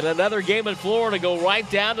 Can another game in Florida go right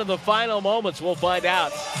down to the final moments? We'll find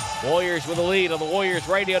out. Warriors with a lead on the Warriors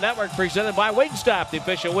Radio Network, presented by Wingstop, the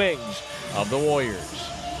official wings of the Warriors.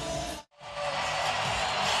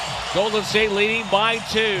 Golden State leading by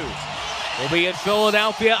 2. We'll be in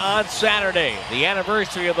Philadelphia on Saturday, the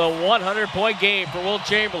anniversary of the 100-point game for Wilt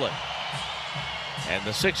Chamberlain. And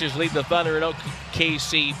the Sixers lead the Thunder in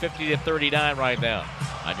OKC 50-39 right now.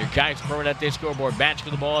 On your Kites Permanente scoreboard, Magic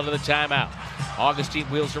with the ball into the timeout. Augustine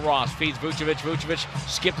wheels to Ross, feeds Vucevic. Vucevic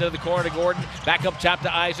skipped into the corner to Gordon. Back up top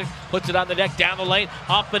to Isaac. Puts it on the deck, down the lane,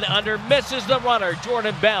 up and under. Misses the runner.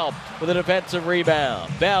 Jordan Bell with a defensive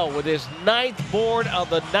rebound. Bell with his 9th board of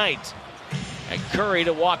the night. And Curry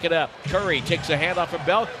to walk it up. Curry takes a handoff from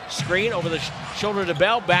Bell. Screen over the shoulder to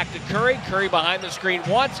Bell. Back to Curry. Curry behind the screen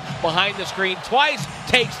once. Behind the screen twice.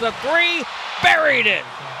 Takes the 3. Buried it.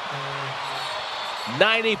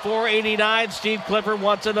 94-89. Steve Clifford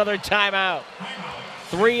wants another timeout.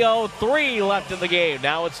 3:03 left in the game.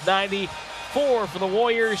 Now it's 94 for the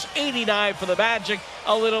Warriors, 89 for the Magic.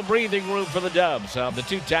 A little breathing room for the Dubs. The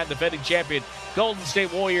two-time defending champion Golden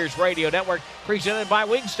State Warriors Radio Network, presented by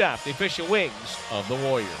Wingstop, the official wings of the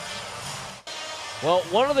Warriors. Well,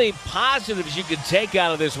 one of the positives you can take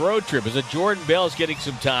out of this road trip is that Jordan Bell is getting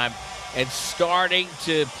some time and starting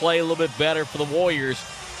to play a little bit better for the Warriors.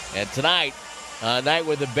 And tonight, a night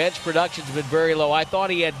where the bench production's been very low. I thought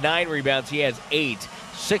he had 9 rebounds. He has 8.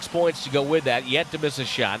 6 points to go with that. Yet to miss a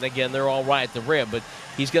shot. And again, they're all right at the rim, but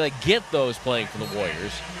he's going to get those playing for the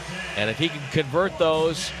Warriors. And if he can convert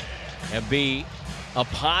those and be a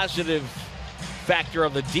positive factor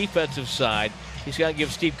on the defensive side, he's going to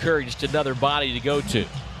give Steve Kerr just another body to go to.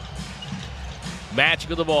 Magic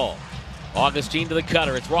with the ball. Augustine to the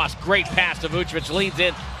cutter. It's Ross. Great pass to Vucevic. Leans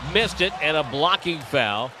in. Missed it. And a blocking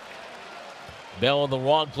foul. Bell in the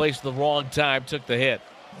wrong place at the wrong time. Took the hit.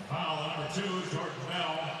 Foul number 2, Jordan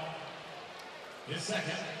Bell.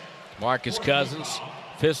 Marcus Cousins,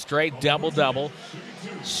 5th straight double-double.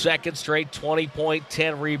 2nd straight 20-point,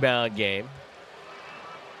 10-rebound game.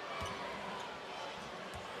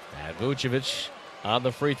 And Vucevic on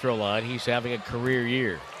the free throw line. He's having a career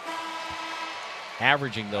year,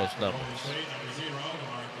 averaging those numbers.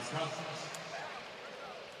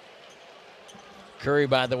 Curry,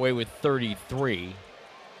 by the way, with 33.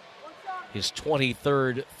 His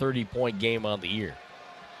 23rd 30-point game on the year.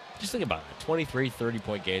 Just think about it. 23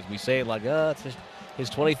 30-point games. We say it like, it's his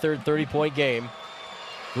 23rd 30-point game.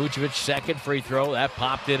 Vucevic, 2nd free throw. That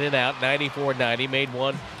popped in and out. 94-90. Made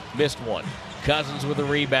one, missed one. Cousins with the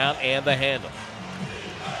rebound and the handle.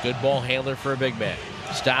 Good ball handler for a big man.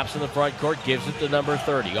 Stops in the front court, gives it to number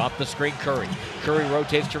 30. Off the screen, Curry. Curry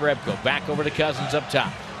rotates to Rebko. Back over to Cousins up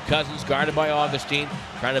top. Cousins guarded by Augustine,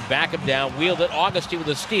 trying to back him down. Wheeled it. Augustine with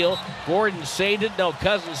a steal. Gordon saved it. No,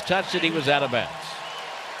 Cousins touched it. He was out of bounds.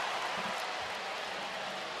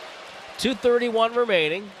 2:31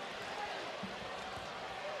 remaining.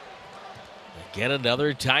 Again,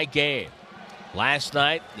 another tight game. Last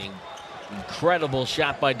night, incredible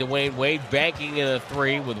shot by Dwayne Wade, banking in a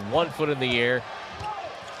 3 with 1 foot in the air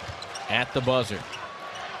at the buzzer.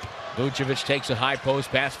 Vucevic takes a high post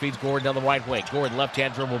pass, feeds Gordon down the right wing. Gordon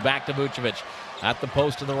left-hand dribble back to Vucevic. At the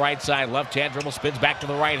post on the right side, left-hand dribble spins back to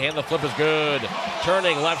the right hand. The flip is good.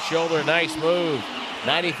 Turning left shoulder, nice move.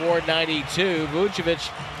 94-92. Vucevic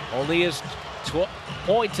only his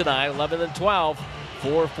point tonight, 11 and 12.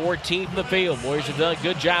 4-14 from the field. Warriors have done a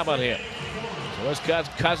good job on him. So is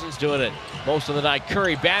Cousins doing it most of the night.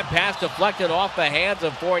 Curry, bad pass deflected off the hands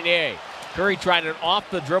of Fournier. Curry tried an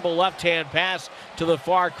off-the-dribble left-hand pass to the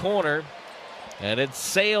far corner, and it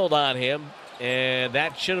sailed on him, and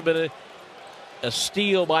that should have been a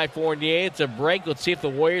steal by Fournier. It's a break. Let's see if the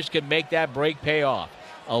Warriors can make that break pay off.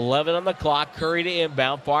 11 on the clock. Curry to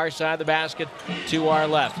inbound. Far side of the basket to our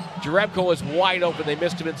left. Jerebko was wide open. They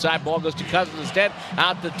missed him inside. Ball goes to Cousins instead.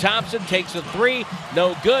 Out to Thompson. Takes a 3.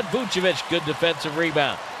 No good. Vucevic, good defensive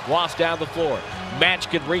rebound. Ross down the floor. Match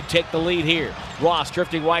could retake the lead here. Ross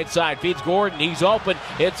drifting right side. Feeds Gordon. He's open.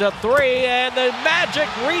 It's a 3. And the Magic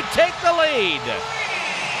retake the lead.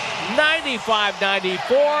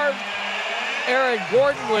 95-94. Aaron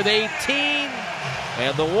Gordon with 18.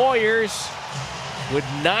 And the Warriors, with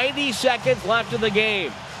 90 seconds left in the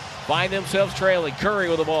game, find themselves trailing. Curry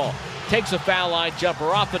with the ball. Takes a foul line jumper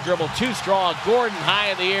off the dribble. Too strong. Gordon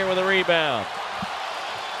high in the air with a rebound.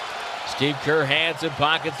 Steve Kerr, hands in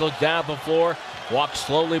pockets, look down the floor. Walks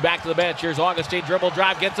slowly back to the bench. Here's Augustine. Dribble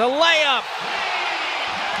drive. Gets a layup.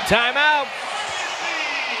 Timeout.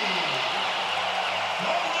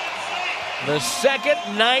 The second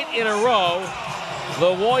night in a row,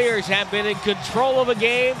 the Warriors have been in control of a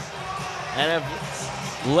game and have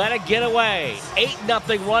let it get away.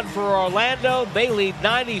 8-0 run for Orlando. They lead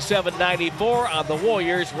 97-94 on the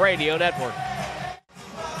Warriors Radio Network.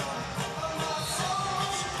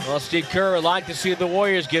 Well, Steve Kerr would like to see the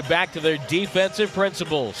Warriors get back to their defensive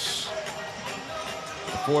principles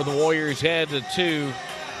before the Warriors head to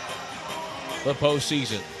the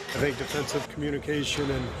postseason. I think defensive communication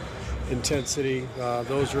and intensity,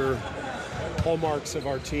 those are hallmarks of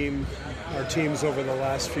our teams over the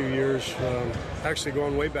last few years. Actually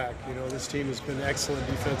going way back, this team has been excellent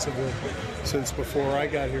defensively since before I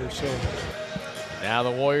got here. So now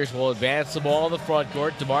the Warriors will advance the ball in the front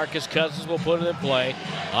court. DeMarcus Cousins will put it in play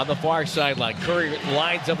on the far sideline. Curry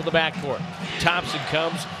lines up in the backcourt. Thompson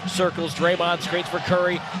comes, circles Draymond, screens for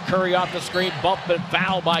Curry. Curry off the screen, bump and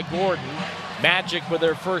foul by Gordon. Magic with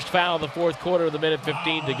their first foul in the fourth quarter with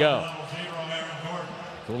 1:15 to go.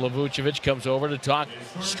 Nikola Vucevic comes over to talk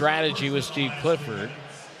strategy with Steve Clifford.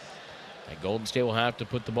 And Golden State will have to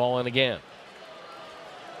put the ball in again.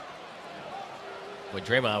 With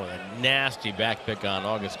Draymond with a nasty back pick on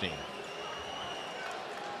Augustine.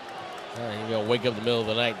 You're going to wake up in the middle of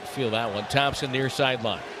the night and feel that one. Thompson near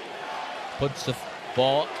sideline. Puts the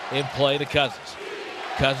ball in play to Cousins.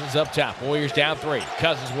 Cousins up top. Warriors down 3.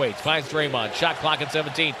 Cousins waits. Finds Draymond. Shot clock at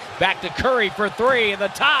 17. Back to Curry for 3. And the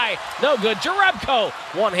tie. No good. Jerebko.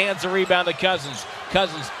 One hands the rebound to Cousins.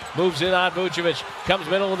 Cousins moves in on Vucevic. Comes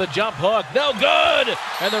middle with a jump hook. No good.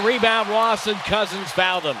 And the rebound, Ross, and Cousins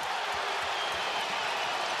fouled him.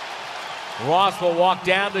 Ross will walk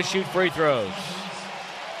down to shoot free throws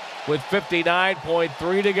with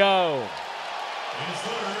 59.3 to go.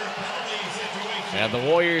 And the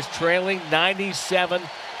Warriors trailing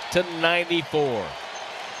 97-94.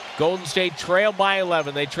 Golden State trailed by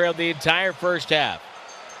 11. They trailed the entire first half.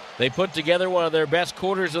 They put together one of their best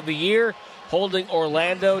quarters of the year, holding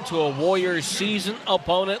Orlando to a Warriors season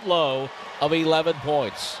opponent low of 11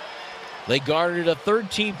 points. They garnered a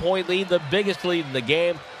 13-point lead, the biggest lead in the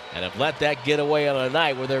game, and have let that get away on a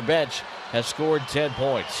night where their bench has scored 10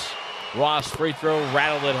 points. Ross free throw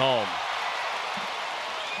rattled it home.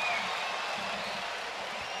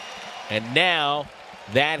 And now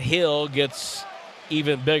that hill gets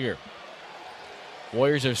even bigger.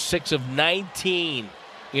 Warriors are 6 of 19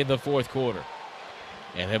 in the fourth quarter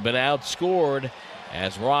and have been outscored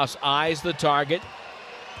as Ross eyes the target,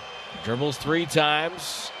 dribbles 3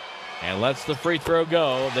 times, and lets the free throw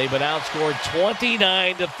go. They've been outscored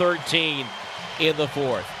 29-13 in the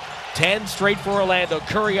fourth. 10 straight for Orlando.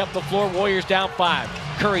 Curry up the floor. Warriors down 5.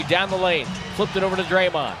 Curry down the lane. Flipped it over to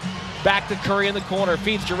Draymond. Back to Curry in the corner.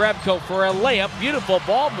 Feeds Jerebko for a layup. Beautiful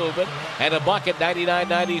ball movement and a bucket,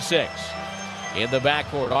 99-96. In the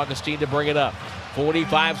backcourt, Augustine to bring it up.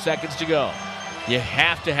 45 seconds to go. You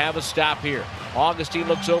have to have a stop here. Augustine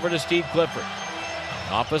looks over to Steve Clifford.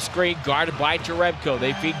 Off a screen, guarded by Jerebko.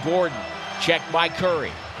 They feed Gordon. Checked by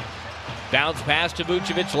Curry. Bounce pass to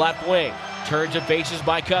Vucevic, left wing. Turns and faces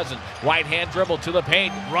by Cousins. Right hand dribble to the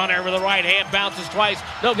paint. Runner with the right hand. Bounces twice.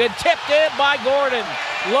 No good. Tipped in by Gordon.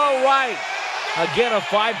 Low right. Again, a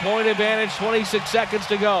 5-point advantage. 26 seconds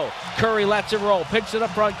to go. Curry lets it roll. Picks it up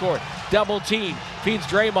front court. Double team. Feeds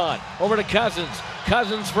Draymond. Over to Cousins.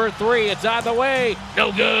 Cousins for 3. It's on the way.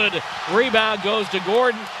 No good. Rebound goes to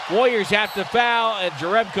Gordon. Warriors have to foul, and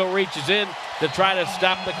Jerebko reaches in to try to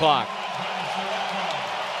stop the clock.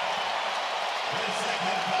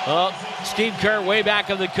 Well, Steve Kerr way back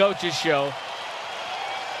on the coaches show.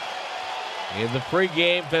 In the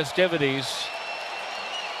pregame festivities,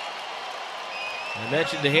 I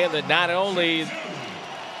mentioned to him that not only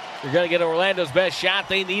they're going to get Orlando's best shot,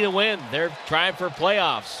 they need a win. They're trying for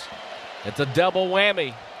playoffs. It's a double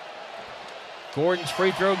whammy. Gordon's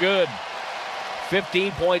free throw good.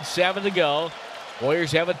 15.7 to go.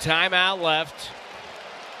 Warriors have a timeout left.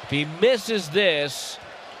 If he misses this,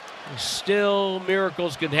 still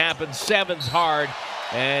miracles can happen. 7's hard,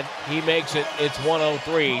 and he makes it. It's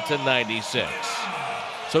 103-96.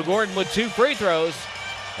 So Gordon with 2 free throws,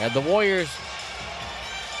 and the Warriors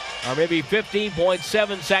are maybe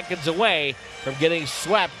 15.7 seconds away from getting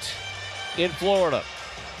swept in Florida.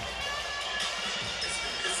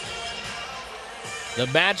 The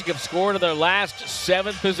Magic have scored in their last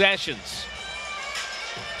 7 possessions.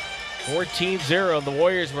 14-0, and the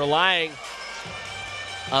Warriors relying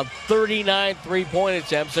on 39 three-point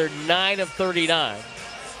attempts. They're 9 of 39.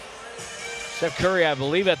 Steph Curry, I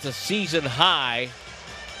believe that's a season high.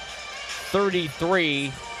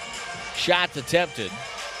 33 shots attempted.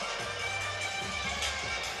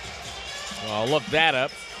 Well, I'll look that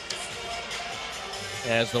up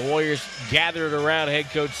as the Warriors gathered around head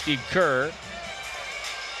coach Steve Kerr,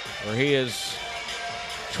 where he is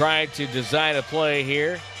trying to design a play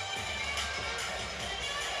here.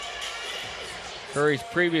 Curry's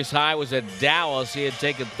previous high was at Dallas. He had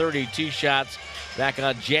taken 32 shots back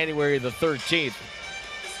on January the 13th.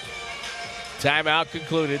 Timeout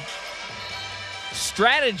concluded.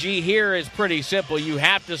 Strategy here is pretty simple. You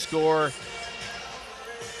have to score,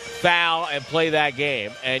 foul, and play that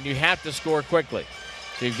game, and you have to score quickly.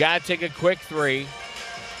 So you've got to take a quick 3.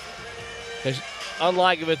 Because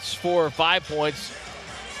unlike if it's 4 or 5 points,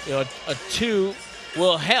 you know, a 2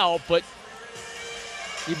 will help, but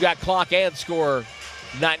you've got clock and score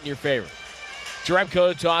not in your favor.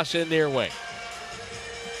 Jerebko toss in near wing.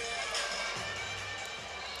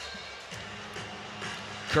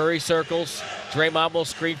 Curry circles. Draymond will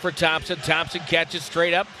screen for Thompson. Thompson catches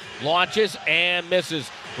straight up, launches, and misses.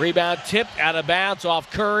 Rebound tipped out of bounds off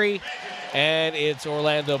Curry, and it's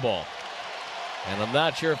Orlando ball. And I'm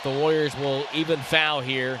not sure if the Warriors will even foul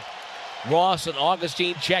here. Ross and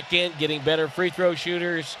Augustine check in, getting better free throw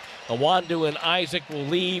shooters. Awandu and Isaac will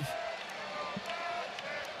leave.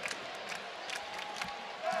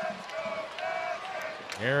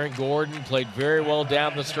 Aaron Gordon played very well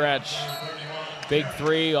down the stretch. Big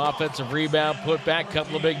 3, offensive rebound, put back,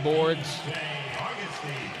 couple of big boards.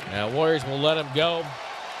 Now Warriors will let him go.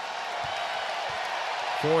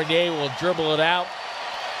 Fournier will dribble it out.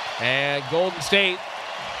 And Golden State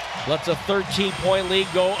lets a 13-point lead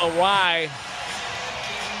go awry.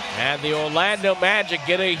 And the Orlando Magic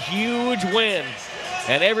get a huge win.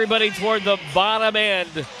 And everybody toward the bottom end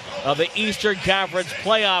of the Eastern Conference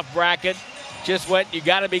playoff bracket just went, you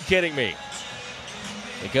got to be kidding me.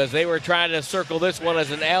 Because they were trying to circle this one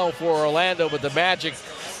as an L for Orlando, but the Magic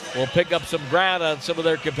will pick up some ground on some of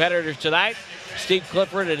their competitors tonight. Steve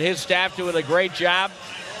Clifford and his staff doing a great job.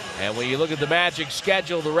 And when you look at the Magic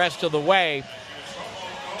schedule the rest of the way,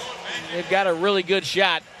 they've got a really good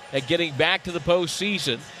shot at getting back to the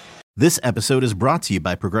postseason. This episode is brought to you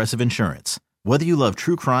by Progressive Insurance. Whether you love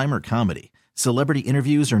true crime or comedy, celebrity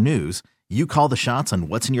interviews or news, you call the shots on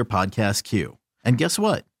what's in your podcast queue. And guess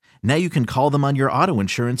what? Now you can call them on your auto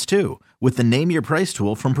insurance too with the Name Your Price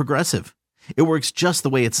tool from Progressive. It works just the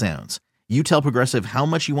way it sounds. You tell Progressive how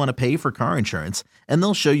much you want to pay for car insurance, and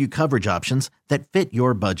they'll show you coverage options that fit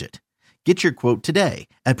your budget. Get your quote today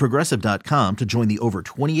at Progressive.com to join the over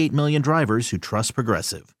 28 million drivers who trust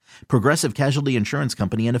Progressive. Progressive Casualty Insurance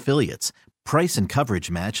Company and Affiliates. Price and coverage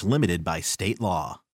match limited by state law.